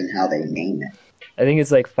except in how they name it. I think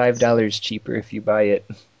it's like $5 cheaper if you buy it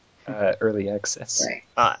early access.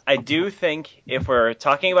 Right. I do think if we're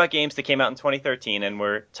talking about games that came out in 2013 and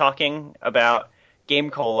we're talking about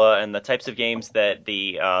Game Cola and the types of games that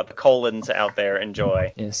the colons out there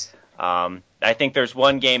enjoy, yes, I think there's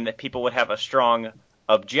one game that people would have a strong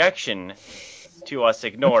objection to us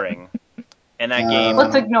ignoring, and that game.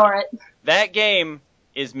 Let's ignore it. That game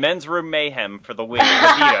is Men's Room Mayhem for the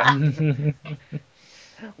Vita.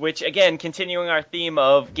 Which, again, continuing our theme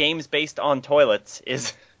of games based on toilets,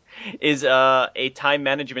 is a time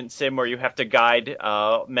management sim where you have to guide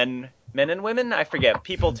men and women, I forget,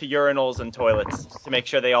 people to urinals and toilets to make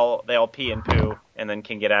sure they all pee and poo and then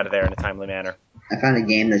can get out of there in a timely manner. I found a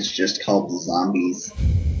game that's just called Zombies.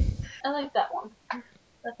 I like that one.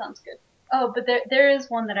 That sounds good. Oh, but there is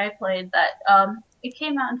one that I played that it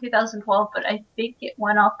came out in 2012, but I think it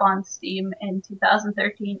went up on Steam in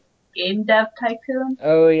 2013. Game Dev Tycoon.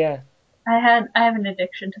 Oh yeah. I have an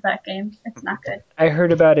addiction to that game. It's not good. I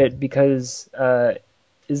heard about it because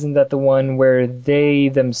isn't that the one where they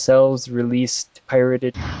themselves released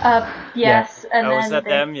pirated? Yes, and then was that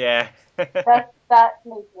them? Yeah. that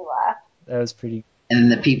made me laugh. That was pretty. And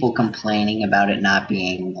the people complaining about it not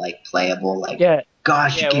being like playable, like,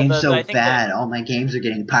 gosh, your game's so bad. All my games are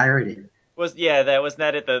getting pirated. Wasn't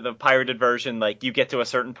that it? The pirated version, like you get to a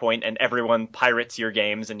certain point and everyone pirates your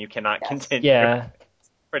games and you cannot continue. Yeah. It's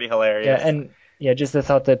pretty hilarious. Yeah, and just the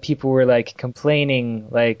thought that people were like complaining,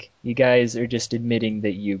 like you guys are just admitting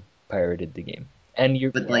that you pirated the game, and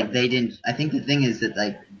you. But like they didn't. I think the thing is that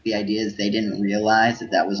like the idea is they didn't realize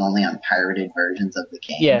that was only on pirated versions of the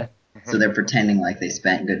game. Yeah. So they're pretending like they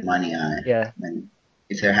spent good money on it. Yeah. And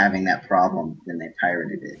if they're having that problem, then they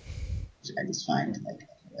pirated it, which I just find like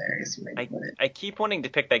hilarious way to put it. I keep wanting to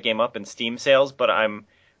pick that game up in Steam sales, but I'm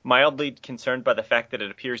mildly concerned by the fact that it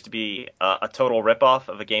appears to be a total ripoff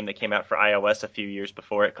of a game that came out for iOS a few years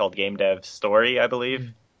before it called Game Dev Story, I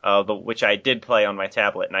believe, which I did play on my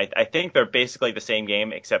tablet. And I think they're basically the same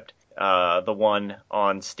game, except the one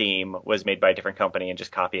on Steam was made by a different company and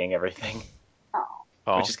just copying everything.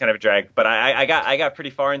 Oh. Which is kind of a drag. But I got pretty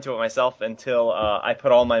far into it myself until I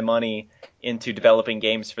put all my money into developing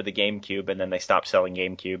games for the GameCube, and then they stopped selling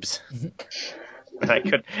GameCubes.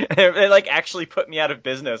 And it like actually put me out of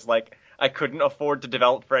business. Like I couldn't afford to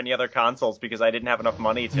develop for any other consoles because I didn't have enough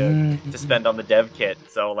money to spend on the dev kit.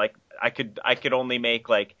 So like I could only make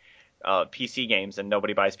like PC games, and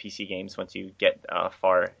nobody buys PC games once you get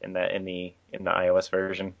far in the iOS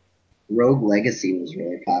version. Rogue Legacy was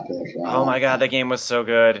really popular for a Oh my god, that game was so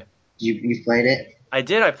good. You played it? I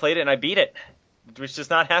did. I played it and I beat it, which does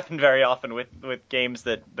not happen very often with games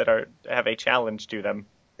that have a challenge to them.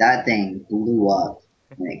 That thing blew up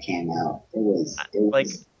when it came out. It was like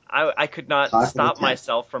I could not stop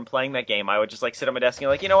myself from playing that game. I would just like sit on my desk and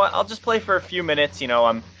like, you know what? I'll just play for a few minutes. You know,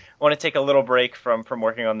 I want to take a little break from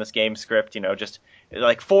working on this game script. You know, just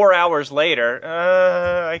like 4 hours later,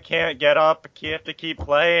 I can't get up. I have to keep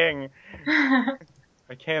playing.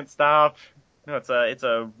 I can't stop. No, it's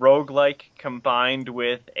a roguelike combined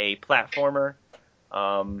with a platformer.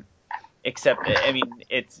 Except, I mean,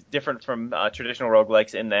 it's different from traditional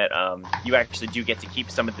roguelikes in that you actually do get to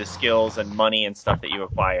keep some of the skills and money and stuff that you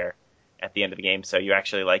acquire at the end of the game. So you're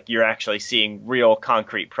actually seeing real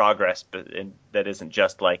concrete progress, but that isn't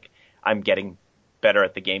just like I'm getting better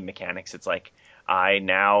at the game mechanics. It's like I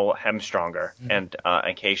now am stronger and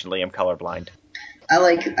occasionally am colorblind. I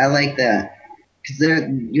like that because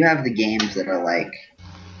you have the games that are like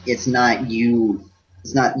it's not you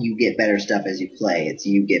get better stuff as you play. It's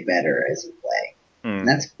you get better as you play. And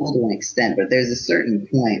that's cool to an extent, but there's a certain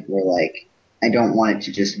point where like I don't want it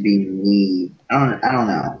to just be me. I don't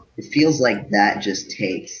know. It feels like that just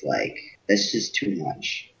takes like that's just too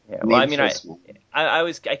much. Yeah, well, I mean,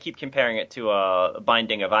 I keep comparing it to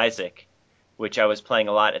Binding of Isaac, which I was playing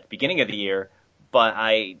a lot at the beginning of the year, but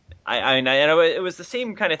I know it was the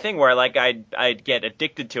same kind of thing where like I'd get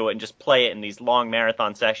addicted to it and just play it in these long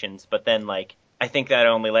marathon sessions, but then like I think that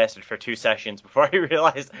only lasted for 2 sessions before I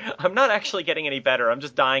realized I'm not actually getting any better. I'm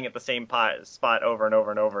just dying at the same spot over and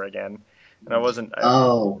over and over again. And I wasn't.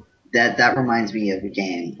 That reminds me of a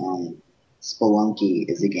game. Spelunky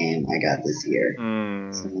is a game I got this year.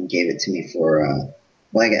 Someone gave it to me for,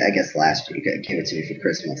 I guess last year gave it to me for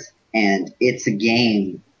Christmas. And it's a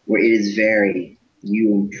game where it is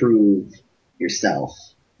you improve yourself.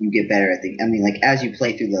 You get better at as you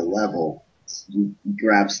play through the level, you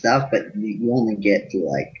grab stuff, but you only get through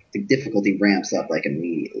like the difficulty ramps up like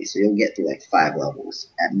immediately. So you'll get through like 5 levels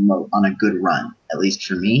on a good run, at least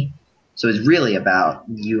for me. So it's really about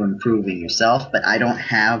you improving yourself, but I don't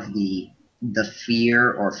have the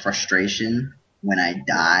fear or frustration when I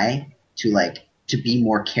die to be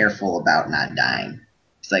more careful about not dying.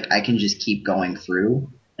 It's like I can just keep going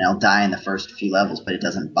through. And I'll die in the first few levels, but it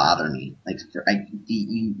doesn't bother me. Like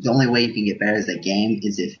the only way you can get better at that game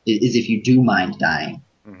is if you do mind dying,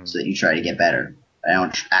 so that you try to get better. I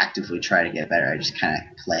don't actively try to get better. I just kind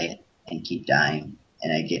of play it and keep dying,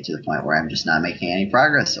 and I get to the point where I'm just not making any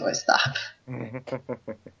progress, so I stop.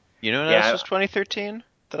 You know what else was 2013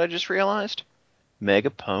 that I just realized? Mega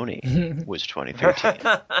Pony was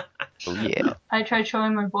 2013. Oh yeah. I tried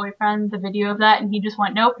showing my boyfriend the video of that, and he just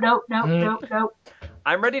went, nope.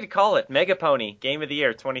 I'm ready to call it Mega Pony Game of the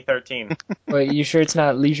Year 2013. Wait, you sure it's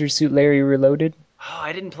not Leisure Suit Larry Reloaded? Oh,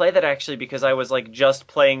 I didn't play that actually because I was like just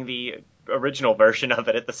playing the original version of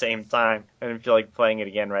it at the same time. I didn't feel like playing it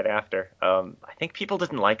again right after. I think people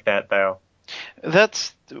didn't like that though.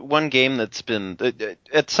 That's one game that's been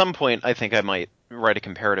at some point. I think I might write a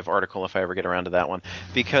comparative article if I ever get around to that one,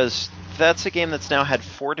 because that's a game that's now had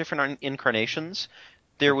 4 different incarnations.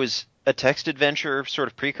 There was a text adventure sort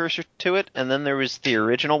of precursor to it, and then there was the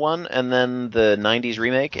original one, and then the 90s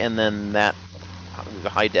remake, and then the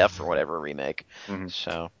high def or whatever remake.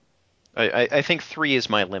 So I think 3 is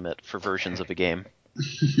my limit for versions of a game.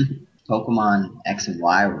 Pokemon X and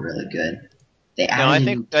Y were really good. I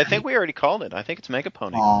think we already called it. I think it's Mega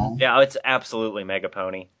Pony. Aww. Yeah, it's absolutely Mega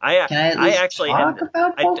Pony. I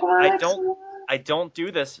don't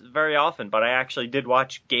do this very often, but I actually did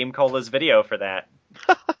watch Game Cola's video for that.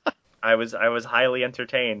 I was highly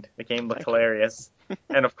entertained. The game looked hilarious.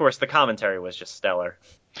 And of course the commentary was just stellar.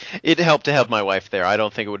 It helped to have my wife there. I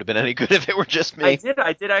don't think it would have been any good if it were just me. I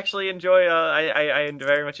did actually enjoy I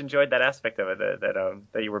very much enjoyed that aspect of it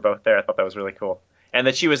that you were both there. I thought that was really cool. And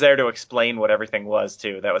that she was there to explain what everything was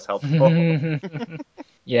too. That was helpful.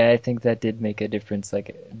 Yeah, I think that did make a difference,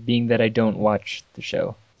 like being that I don't watch the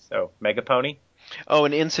show. So, Mega Pony. Oh,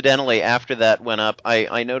 and incidentally, after that went up,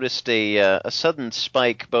 I noticed a sudden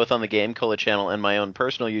spike both on the Game Cola channel and my own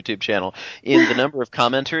personal YouTube channel in the number of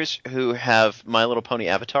commenters who have My Little Pony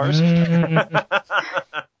avatars.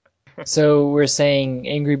 So we're saying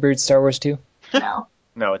Angry Birds Star Wars 2? No.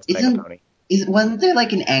 No, it's Mega Pony. Wasn't there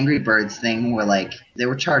like an Angry Birds thing where like they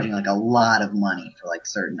were charging like a lot of money for like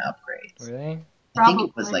certain upgrades? Were they? I think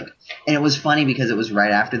it was like, and it was funny because it was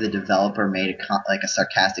right after the developer made a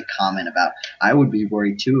sarcastic comment about, I would be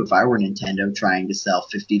worried too if I were Nintendo trying to sell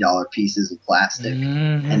 $50 pieces of plastic,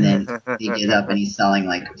 and then he gets up and he's selling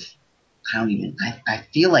like, I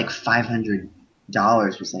feel like $500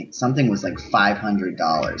 was like something was like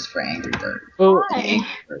 $500 for Angry Bird. Well, Why?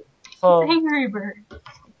 Paul, Angry Bird.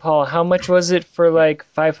 Paul, how much was it for like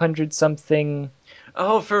 500 something?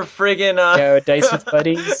 Oh, for friggin' Dice with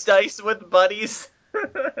Buddies? Dice with Buddies.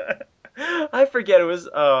 I forget it was.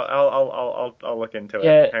 I'll look into it.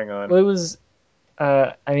 Yeah, Hang on. well, it was.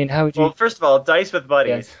 I mean, how would you? Well, first of all, Dice with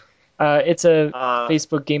Buddies. It's a Uh,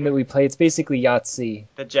 Facebook game that we play. It's basically Yahtzee.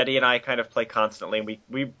 That Jetty and I kind of play constantly.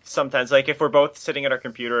 We sometimes, like, if we're both sitting at our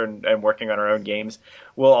computer and working on our own games,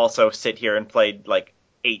 we'll also sit here and play like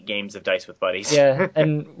 8 games of Dice with Buddies. Yeah,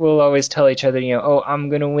 and we'll always tell each other, oh, I'm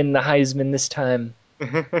gonna win the Heisman this time.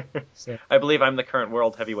 So. I believe I'm the current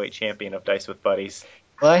world heavyweight champion of Dice with Buddies.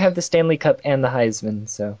 Well, I have the Stanley Cup and the Heisman,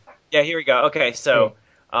 so. Yeah, here we go. Okay, so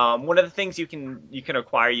one of the things you can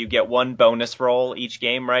acquire, you get one bonus roll each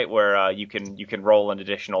game, right? Where you can roll an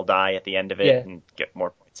additional die at the end of it and get more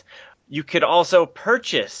points. You could also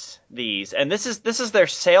purchase these, and this is their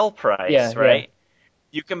sale price, right? Yeah.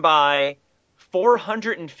 You can buy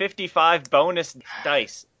 455 bonus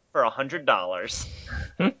dice for $100.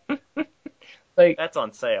 Like, that's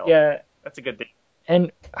on sale. Yeah, that's a good deal.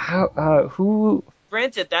 And who?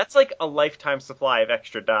 Granted, that's like a lifetime supply of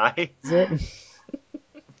extra die. Is it?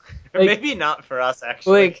 Maybe not for us,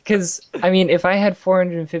 actually. Like, because, I mean, if I had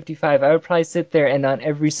 455, I would probably sit there and on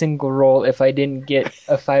every single roll if I didn't get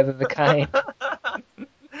a 5 of a kind.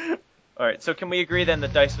 Alright, so can we agree then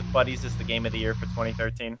that Dice with Buddies is the game of the year for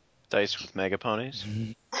 2013? Dice with Mega Ponies?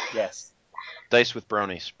 Yes. Dice with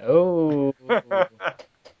Bronies. Oh.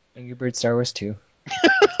 Angry Birds Star Wars 2.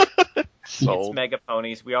 Sold. It's Mega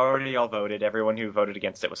Ponies. We already all voted. Everyone who voted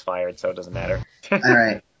against it was fired, so it doesn't matter.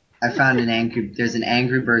 Alright. I found there's an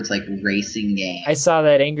Angry Birds like racing game. I saw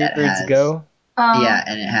that Angry Birds Go. Yeah,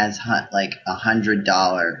 and it has like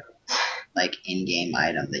 $100 like in-game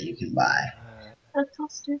item that you can buy. That's so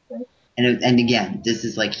stupid. And again, this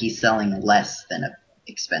is like he's selling less than an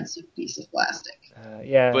expensive piece of plastic.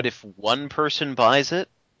 Yeah. But if one person buys it,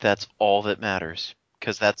 that's all that matters,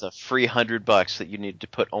 because that's a free $100 that you need to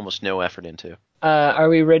put almost no effort into. Are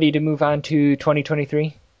we ready to move on to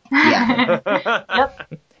 2023? Yeah.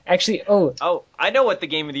 Yep. Actually, I know what the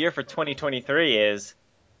game of the year for 2023 is.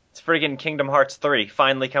 It's friggin' Kingdom Hearts 3,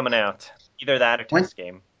 finally coming out. Either that or Test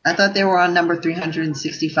Game. I thought they were on number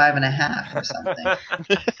 365 and a half or something.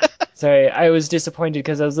 Sorry, I was disappointed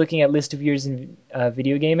because I was looking at list of years in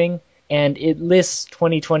video gaming, and it lists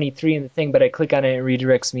 2023 in the thing, but I click on it and it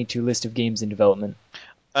redirects me to list of games in development.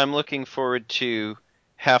 I'm looking forward to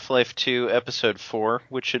Half-Life 2 Episode 4,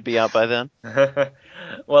 which should be out by then.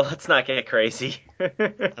 Well, let's not get crazy.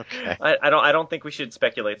 Okay. I don't think we should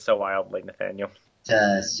speculate so wildly, Nathaniel.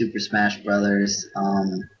 Super Smash Brothers,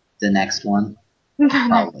 the next one,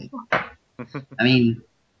 probably. I mean,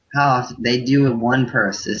 how often they do it one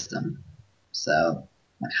per system, so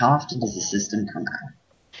like, how often does the system come out?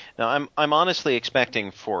 Now, I'm honestly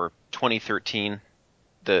expecting for 2013,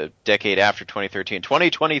 the decade after 2013,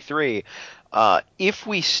 2023, if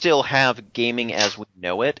we still have gaming as we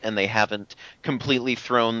know it, and they haven't completely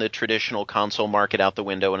thrown the traditional console market out the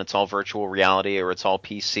window and it's all virtual reality or it's all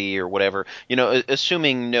PC or whatever,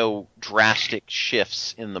 assuming no drastic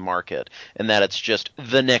shifts in the market and that it's just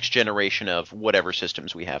the next generation of whatever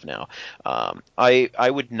systems we have now,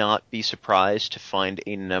 I would not be surprised to find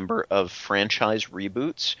a number of franchise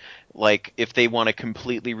reboots. Like, if they want to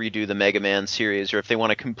completely redo the Mega Man series, or if they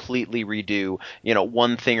want to completely redo,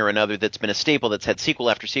 one thing or another that's been a staple that's had sequel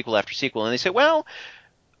after sequel after sequel, and they say, well,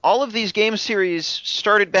 all of these game series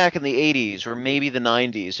started back in the 80s or maybe the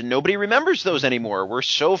 90s, and nobody remembers those anymore. We're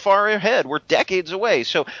so far ahead. We're decades away.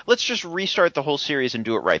 So let's just restart the whole series and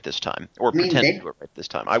do it right this time, or pretend to do it right this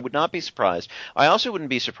time. I would not be surprised. I also wouldn't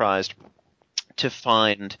be surprised to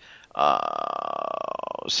find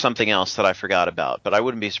something else that I forgot about, but I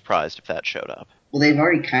wouldn't be surprised if that showed up. Well, they've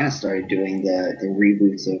already kind of started doing the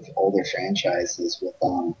reboots of older franchises with,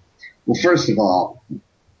 well, first of all,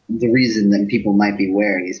 the reason that people might be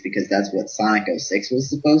wary is because that's what Sonic 06 was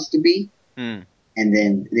supposed to be. and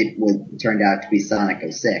then it turned out to be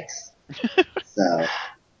Sonic 06. So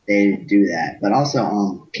they didn't do that. But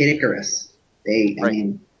also, Kid Icarus. I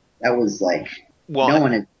mean, that was like, no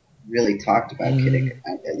one had really talked about Kid Icarus,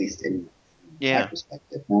 at least in my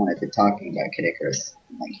perspective. No one had been talking about Kid Icarus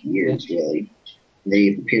in like years, really. They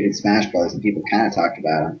appeared in Smash Bros. And people kind of talked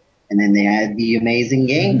about him. And then they had the amazing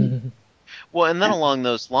game. Well, and then along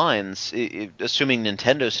those lines, assuming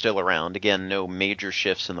Nintendo's still around, again, no major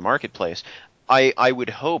shifts in the marketplace, I would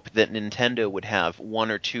hope that Nintendo would have one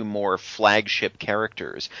or two more flagship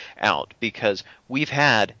characters out, because we've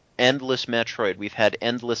had endless Metroid, we've had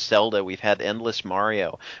endless Zelda, we've had endless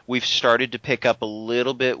Mario. We've started to pick up a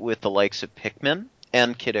little bit with the likes of Pikmin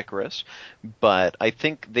and Kid Icarus, but I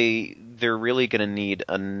think they're really going to need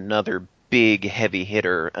another big heavy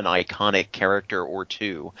hitter, an iconic character or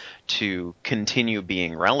two to continue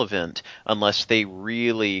being relevant, unless they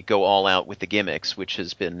really go all out with the gimmicks, which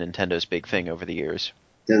has been Nintendo's big thing over the years.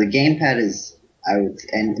 So the gamepad is,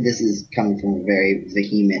 and this is coming from a very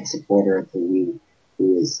vehement supporter of the Wii,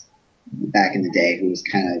 who was back in the day, who was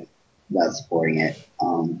kind of about supporting it.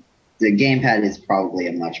 The gamepad is probably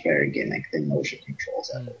a much better gimmick than motion controls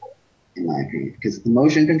ever were, in my opinion. Because the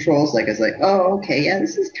motion controls, like, I was like, oh, okay, yeah,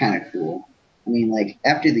 this is kind of cool. I mean, like,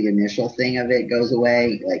 after the initial thing of it goes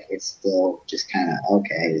away, like, it's still just kind of,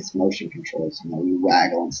 okay, it's motion controls, you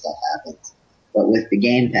waggle and stuff happens. But with the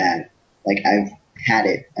gamepad, like, I've had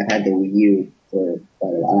the Wii U for, I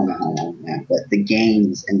don't know how long now, but the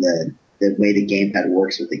games and the way the gamepad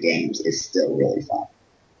works with the games is still really fun.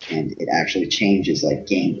 And it actually changes, like,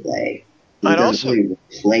 gameplay. It doesn't really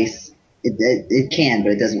replace, it can,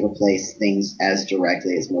 but it doesn't replace things as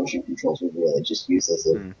directly as motion controls would really, just use as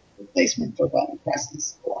a replacement for button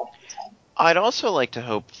presses a lot of the time. I'd also like to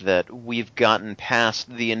hope that we've gotten past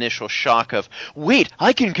the initial shock of, wait,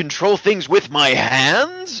 I can control things with my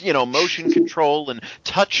hands? Motion control and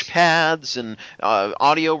touch pads and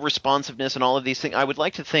audio responsiveness and all of these things. I would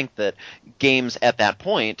like to think that games at that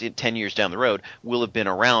point, 10 years down the road, will have been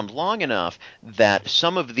around long enough that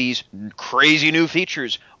some of these crazy new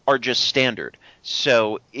features are just standard.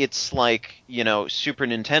 So it's like, Super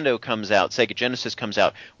Nintendo comes out, Sega Genesis comes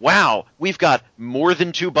out. Wow, we've got more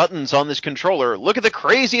than 2 buttons on this controller. Look at the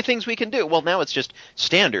crazy things we can do. Well, now it's just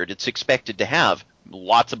standard. It's expected to have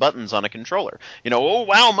lots of buttons on a controller. Oh,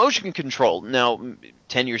 wow, motion control. Now,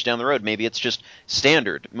 10 years down the road, maybe it's just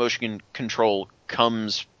standard. Motion control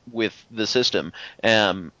comes with the system.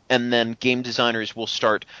 And then game designers will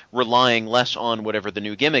start relying less on whatever the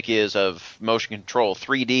new gimmick is of motion control,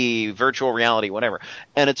 3D, virtual reality, whatever.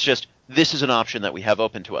 And it's just, this is an option that we have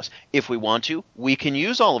open to us. If we want to, we can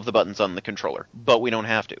use all of the buttons on the controller, but we don't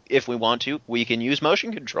have to. If we want to, we can use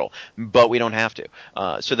motion control, but we don't have to.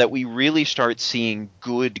 So that we really start seeing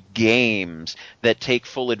good games that take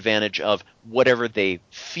full advantage of whatever they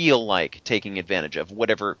feel like taking advantage of,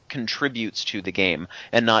 whatever contributes to the game,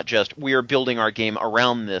 and not just, we are building our game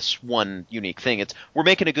around this one unique thing. It's, we're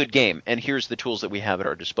making a good game, and here's the tools that we have at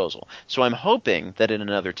our disposal. So I'm hoping that in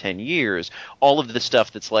another 10 years, all of the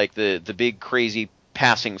stuff that's like the big crazy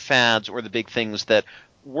passing fads, or the big things that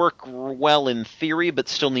work well in theory but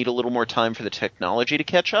still need a little more time for the technology to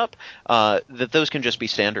catch up, that those can just be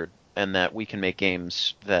standard, and that we can make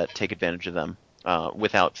games that take advantage of them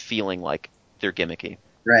without feeling like they're gimmicky.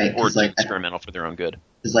 Right. Or like, experimental for their own good.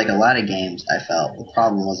 Because like a lot of games, I felt the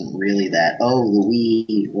problem wasn't really that, the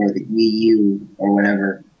Wii or the Wii U or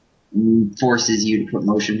whatever forces you to put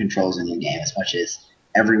motion controls in your game, as much as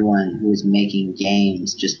everyone who was making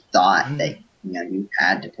games just thought that you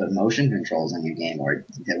had to put motion controls in your game, or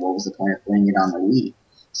that what was the point of putting it on the Wii?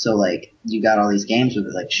 So like you got all these games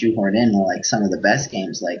with like shoehorned in, like some of the best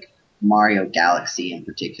games, like Mario Galaxy in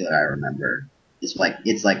particular, I remember it's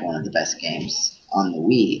like one of the best games on the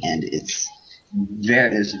Wii, and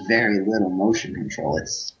there's very little motion control.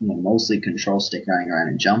 It's mostly control stick running around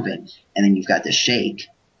and jumping, and then you've got the shake,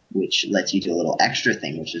 which lets you do a little extra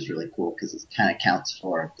thing, which is really cool because it kind of counts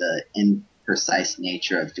for the imprecise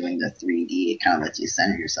nature of doing the 3D. It kind of lets you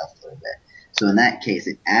center yourself a little bit. So in that case,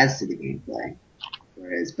 it adds to the gameplay.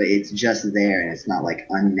 But it's just there, and it's not like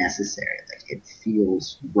unnecessary. Like it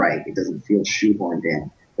feels right. It doesn't feel shoehorned in,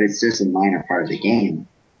 but it's just a minor part of the game.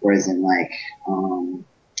 Whereas in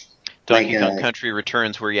Donkey Kong Country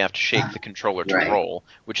Returns, where you have to shake the controller to roll,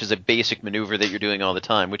 which is a basic maneuver that you're doing all the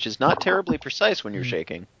time, which is not terribly precise when you're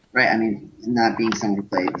shaking. Right. I mean, not being someone who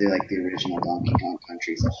played the original Donkey Kong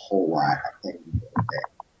Countries a whole lot, I played them a little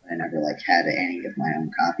bit. I never had any of my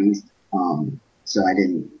own copies, so I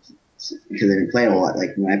didn't, because I didn't play it a lot.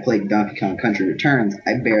 Like when I played Donkey Kong Country Returns,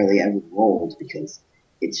 I barely ever rolled because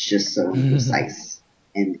it's just so imprecise.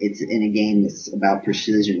 and it's in a game that's about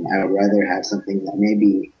precision. I would rather have something that may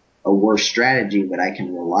be a worse strategy, but I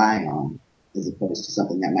can rely on, as opposed to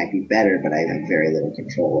something that might be better, but I have very little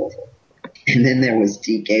control over. And then there was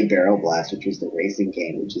TK Barrel Blast, which was the racing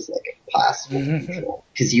game, which is like impossible to control.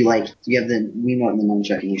 Because you have the Wiimote and the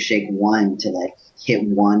nunchuck, and you shake one to like hit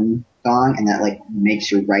one gong, and that like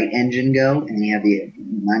makes your right engine go, and then you have the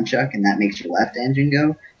nunchuck, and that makes your left engine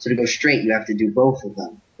go. So to go straight, you have to do both of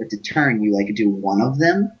them. But to turn, you like do one of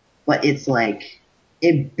them, but it's like,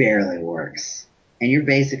 it barely works. And you're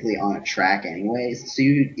basically on a track anyways, so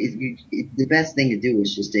the best thing to do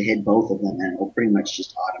is just to hit both of them, and it'll pretty much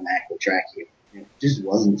just automatically track you. It just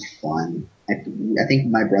wasn't fun. I think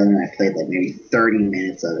my brother and I played like maybe 30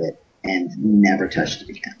 minutes of it and never touched it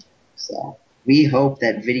again. So we hope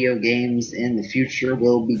that video games in the future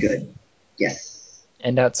will be good. Yes.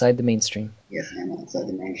 And outside the mainstream. Yes, and outside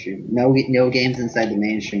the mainstream. No games inside the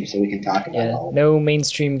mainstream, so we can talk about all of them. No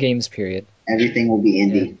mainstream games, period. Everything will be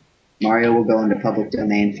indie. Mario will go into public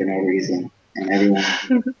domain for no reason, and everyone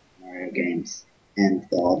will play Mario games, and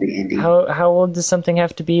they'll all be indie. How old does something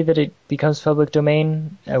have to be that it becomes public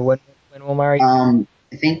domain? When will Mario?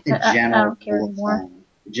 I think the general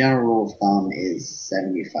rule of thumb is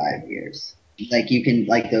 75 years. Like you can,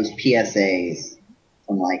 like those PSAs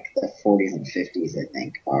from like the 40s and 50s, I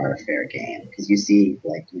think, are a fair game, because you see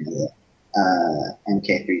like the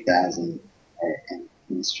MK3000 or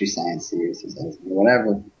Mystery Science Series 3000 or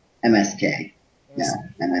whatever. MSK. No,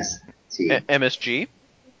 MST. MSG?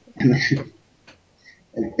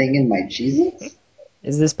 A thing in my Cheez-Its?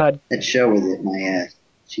 Is this pod? That show with it, my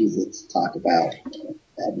Cheez-Its talk about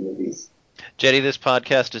bad movies. Jetty, this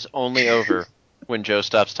podcast is only over when Joe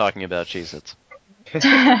stops talking about Cheez-Its.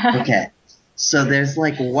 Okay. So there's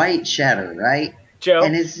like white cheddar, right? Joe,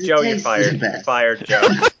 and you're fired. You're fired, Joe.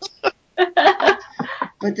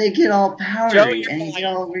 But they get all powdery and you get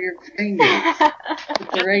all over your fingers.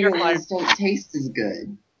 But the regular ones don't taste as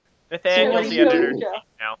good. Nathaniel's the editor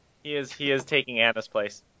now. He is taking Anna's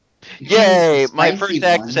place. Yay! My first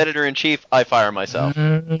act as editor-in-chief, I fire myself.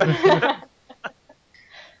 Well,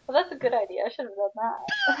 that's a good idea. I should have done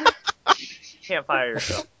that. You can't fire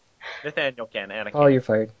yourself. Nathaniel can. Anna Oh, can't. you're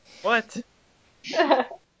fired. What?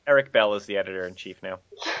 Eric Bell is the editor-in-chief now.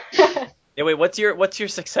 Yeah, wait, what's your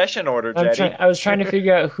succession order, Jetty? I was trying to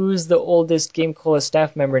figure out who's the oldest Game Cola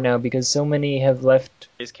staff member now, because so many have left.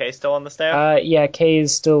 Is Kay still on the staff? Yeah, Kay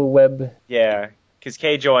is still web. Yeah, because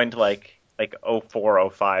Kay joined like 04,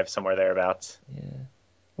 05, somewhere thereabouts. Yeah.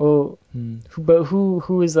 Well,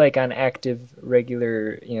 who is like on active,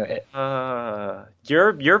 regular,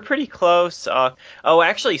 You're pretty close.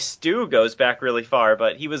 Actually, Stu goes back really far,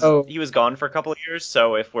 but he was gone for a couple of years.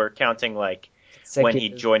 So if we're counting like when he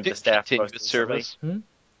joined the staff most recently. Service.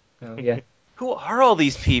 Oh, yeah. Who are all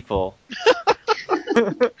these people?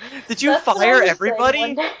 Did you fire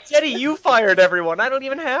everybody? Jetty, you fired everyone. I don't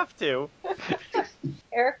even have to.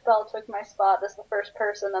 Eric Bell took my spot as the first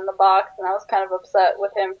person in the box, and I was kind of upset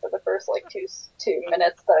with him for the first like two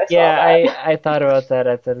minutes that I saw that. I thought about that.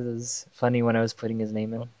 I thought it was funny when I was putting his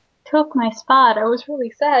name in. Took my spot. I was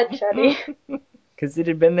really sad, Jetty. Because it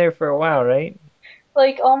had been there for a while, right?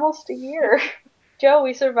 Like almost a year. Joe,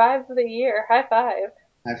 we survived the year. High five.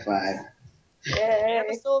 High five. Yay.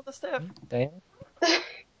 Anna's still on the staff. Diana?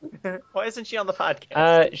 Why isn't she on the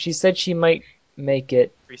podcast? She said she might make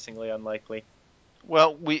it. Increasingly unlikely.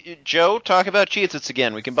 Well, Joe, talk about Cheez-Its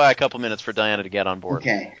again. We can buy a couple minutes for Diana to get on board.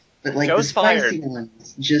 Okay. But like Joe's the spicy fired.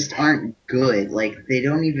 ones just aren't good. Like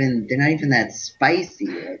they're not even that spicy.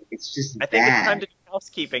 Like, it's just I think bad. it's time to do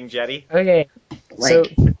housekeeping, Jetty. Okay.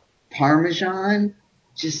 Like Parmesan,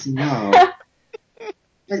 just no.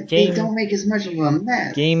 But they don't make as much of a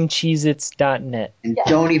mess. GameCheezits.net. And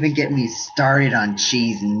don't even get me started on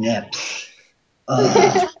cheese nips.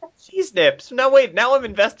 Ugh. Cheese nips. No, wait. Now I'm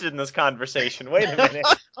invested in this conversation. Wait a minute.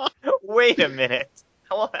 Wait a minute.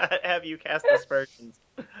 I will have you cast aspersions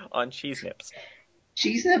on cheese nips.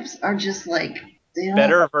 Cheese nips are just like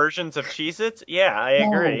better versions of Cheez-Its? Yeah, I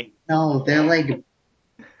agree. No, they're like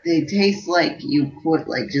they taste like you put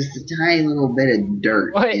like just a tiny little bit of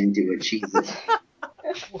dirt into a Cheez-It.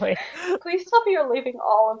 Please tell me you're leaving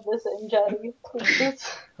all of this in, Jetty. Please.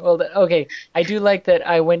 Well, okay. I do like that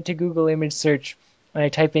I went to Google image search and I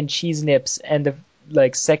type in cheese nips, and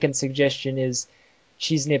the second suggestion is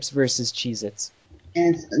cheese nips versus Cheez-Its.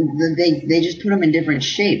 And they just put them in different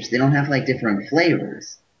shapes. They don't have like different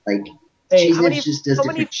flavors. Like cheese nips just does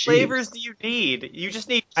different shapes. How many flavors do you need? You just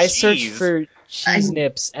need cheese. I searched for cheese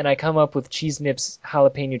nips and I come up with cheese nips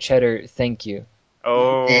jalapeno cheddar. Thank you.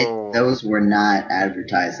 Oh. Those were not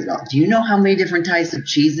advertised at all. Do you know how many different types of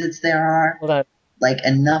Cheez-Its there are? Hold on. like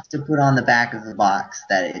enough to put on the back of the box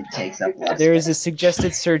that it takes up less There is a space.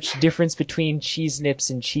 suggested search difference between Cheese Nips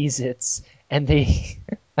and Cheez-Its, and they...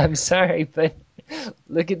 I'm sorry, but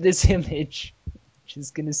look at this image.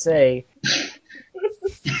 Just gonna say...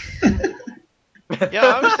 Yeah,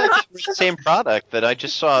 I was thinking it was the same product, that I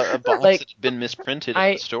just saw a box Like, that had been misprinted at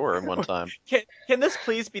I- the store one time. Can this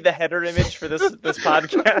please be the header image for this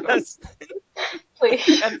podcast?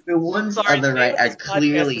 Please. And The ones sorry, on the the name right of are this podcast is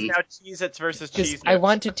clearly now Cheez-Its versus Because Cheez I Nips.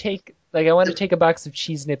 want to take a box of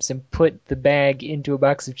Cheese Nips and put the bag into a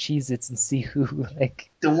box of Cheez-Its and see who, like...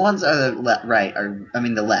 the ones on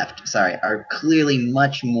the the left, sorry, are clearly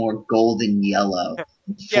much more golden yellow,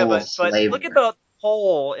 Yeah, full of but flavor. look at the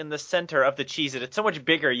hole in the center of the Cheez-It. It's so much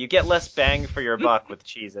bigger. You get less bang for your buck with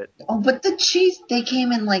Cheez-It. Oh, but the cheese, they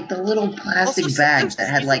came in like the little plastic Also, bags that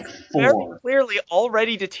sometimes had like Cheez-Its very 4. clearly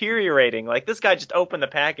already deteriorating. Like this guy just opened the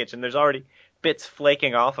package and there's already bits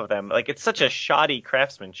flaking off of them. Like it's such a shoddy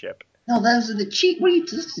craftsmanship. No, those are the cheese. What are you?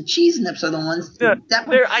 The cheese nips are the ones. Yeah, That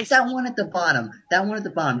one. they're ice- That one at the bottom. That one at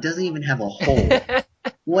the bottom doesn't even have a hole.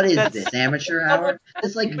 What is That's this? Amateur so hour? much-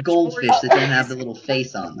 It's like much goldfish more that don't have the little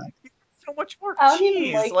face on them. So much more I don't cheese.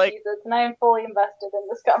 even like Like Cheez-Its, and I am fully invested in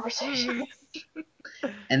this conversation.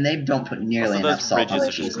 And they don't put nearly also enough those salt on ridges the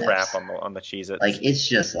are cheese just nips. crap on the Cheez-Its. Like it's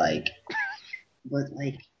just like, but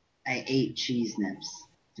like I ate cheese nips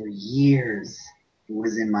for years. It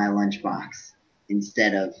was in my lunchbox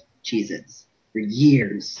instead of Cheez-Its for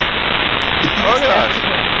years. Oh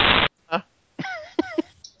gosh.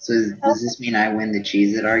 So does this mean I win the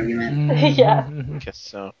Cheez-It argument? Yeah. Guess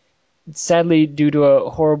so. Sadly, due to a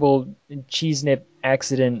horrible cheese nip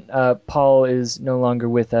accident, Paul is no longer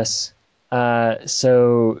with us.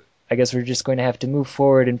 So I guess we're just going to have to move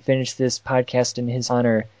forward and finish this podcast in his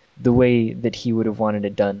honor the way that he would have wanted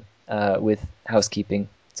it done, with housekeeping.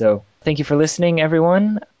 So thank you for listening,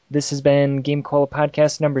 everyone. This has been Game Cola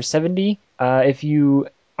Podcast number 70. If you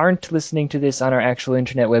aren't listening to this on our actual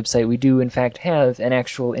internet website, we do in fact have an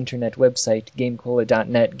actual internet website,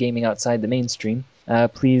 gamecola.net, gaming outside the mainstream.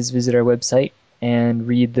 Please visit our website and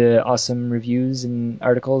read the awesome reviews and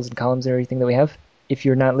articles and columns and everything that we have. If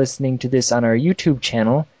you're not listening to this on our YouTube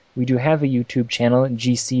channel, we do have a YouTube channel,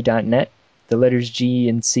 gc.net, the letters G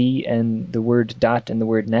and C and the word dot and the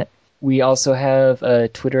word net. We also have a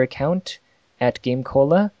Twitter account at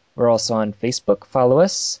GameCola. We're also on Facebook. Follow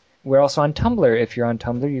us. We're also on Tumblr. If you're on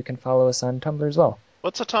Tumblr, you can follow us on Tumblr as well.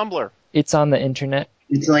 What's a Tumblr? It's on the internet.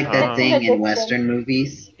 It's like that Oh. thing in Western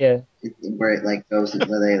movies Yeah. where it like goes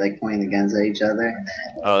where they like pointing the guns at each other.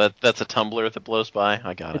 Oh, that's a tumbler that blows by.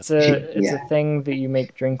 I got It's it. a Yeah. thing that you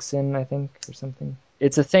make drinks in, I think, or something.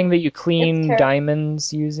 It's a thing that you It's clean terrible.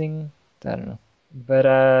 diamonds using. I don't know.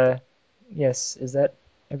 But yes, is that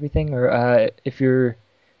everything? Or if you're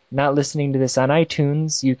not listening to this on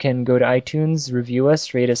iTunes, you can go to iTunes, review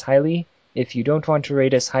us, rate us highly. If you don't want to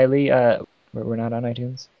rate us highly, we're not on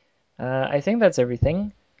iTunes. I think that's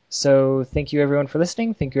everything. So thank you everyone for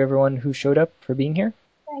listening. Thank you everyone who showed up for being here.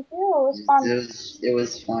 Thank you. It was fun. It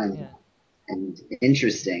was fun Yeah. and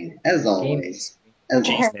interesting as always. As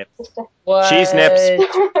Cheese always. Nips. What? Cheese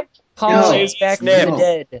nips. Paul No. is back from Cheese the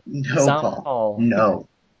nips. dead. No, Zombie Paul.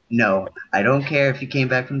 No. I don't care if you came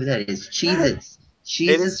back from the dead. It's Cheez-Its.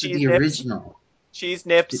 Cheez-Its are Cheese the Nips. original. Cheese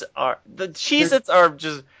Nips are the Cheez-Its are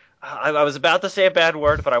just. I was about to say a bad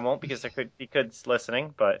word, but I won't because there could be kids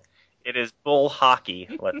listening. But it is bull hockey,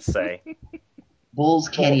 let's say. Bulls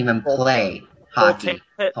can't even Bull- play Bull hockey,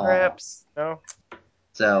 pit, Paul. perhaps. No.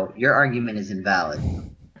 So your argument is invalid.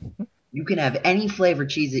 You can have any flavor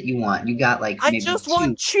cheese that you want. You got like I maybe just 2.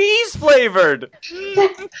 want cheese flavored.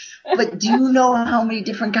 But do you know how many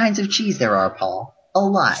different kinds of cheese there are, Paul? A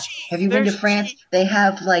lot. Have you been to There's France? cheese. They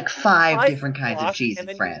have like 5 Five different kinds of blocks, cheese and in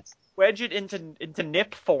then France. Wedge it into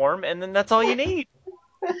nip form, and then that's all you need.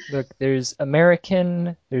 Look, there's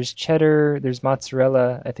American, there's cheddar, there's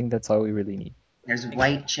mozzarella. I think that's all we really need. There's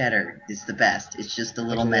white cheddar. It's the best. It's just a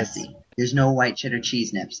little Actually, that's- messy. There's no white cheddar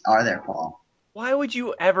cheese nips, are there, Paul? Why would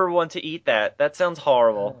you ever want to eat that? That sounds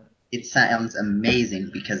horrible. It sounds amazing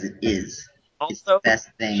because it is. It's the Also, best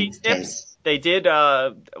thing cheese to nips. taste. They did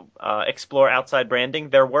explore outside branding.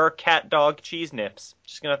 There were cat dog cheese nips.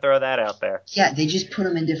 Just gonna throw that out there. Yeah, they just put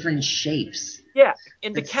them in different shapes. Yeah,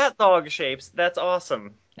 into It's- cat dog shapes. That's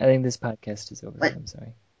awesome. I think this podcast is over. What? I'm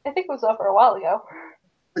sorry. I think it was over a while ago.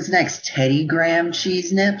 What's next? Teddy Graham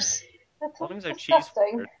cheese nips? That's As long as they're cheese disgusting.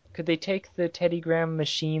 flavored. Could they take the Teddy Graham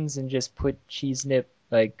machines and just put cheese nip,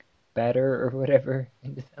 like, batter or whatever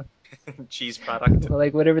into them? Cheese product. Well,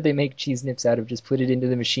 like, whatever they make cheese nips out of, just put it into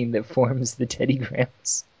the machine that forms the Teddy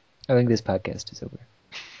Grahams. I think this podcast is over.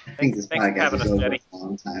 I think this Thanks for podcast having is us, over Teddy. a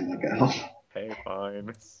long time ago. Okay,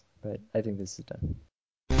 fine. but I think this is done.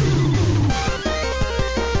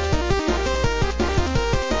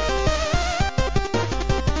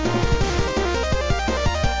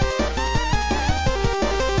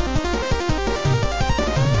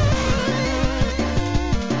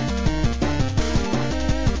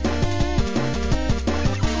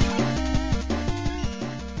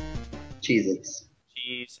 Cheez-Its.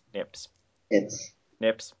 Cheese, nips, It's.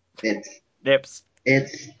 nips, It's. nips,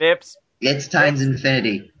 It's. nips, It's times Nips.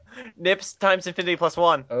 infinity. nips times infinity plus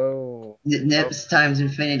 1. Oh. Nips times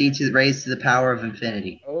infinity to the raised to the power of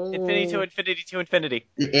infinity. Oh. Infinity to infinity to infinity.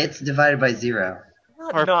 It's divided by 0.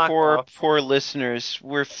 Our Knock poor, off. poor listeners,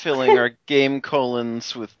 we're filling our game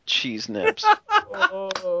colons with cheese nips.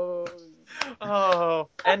 Oh. Oh,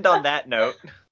 end on that note.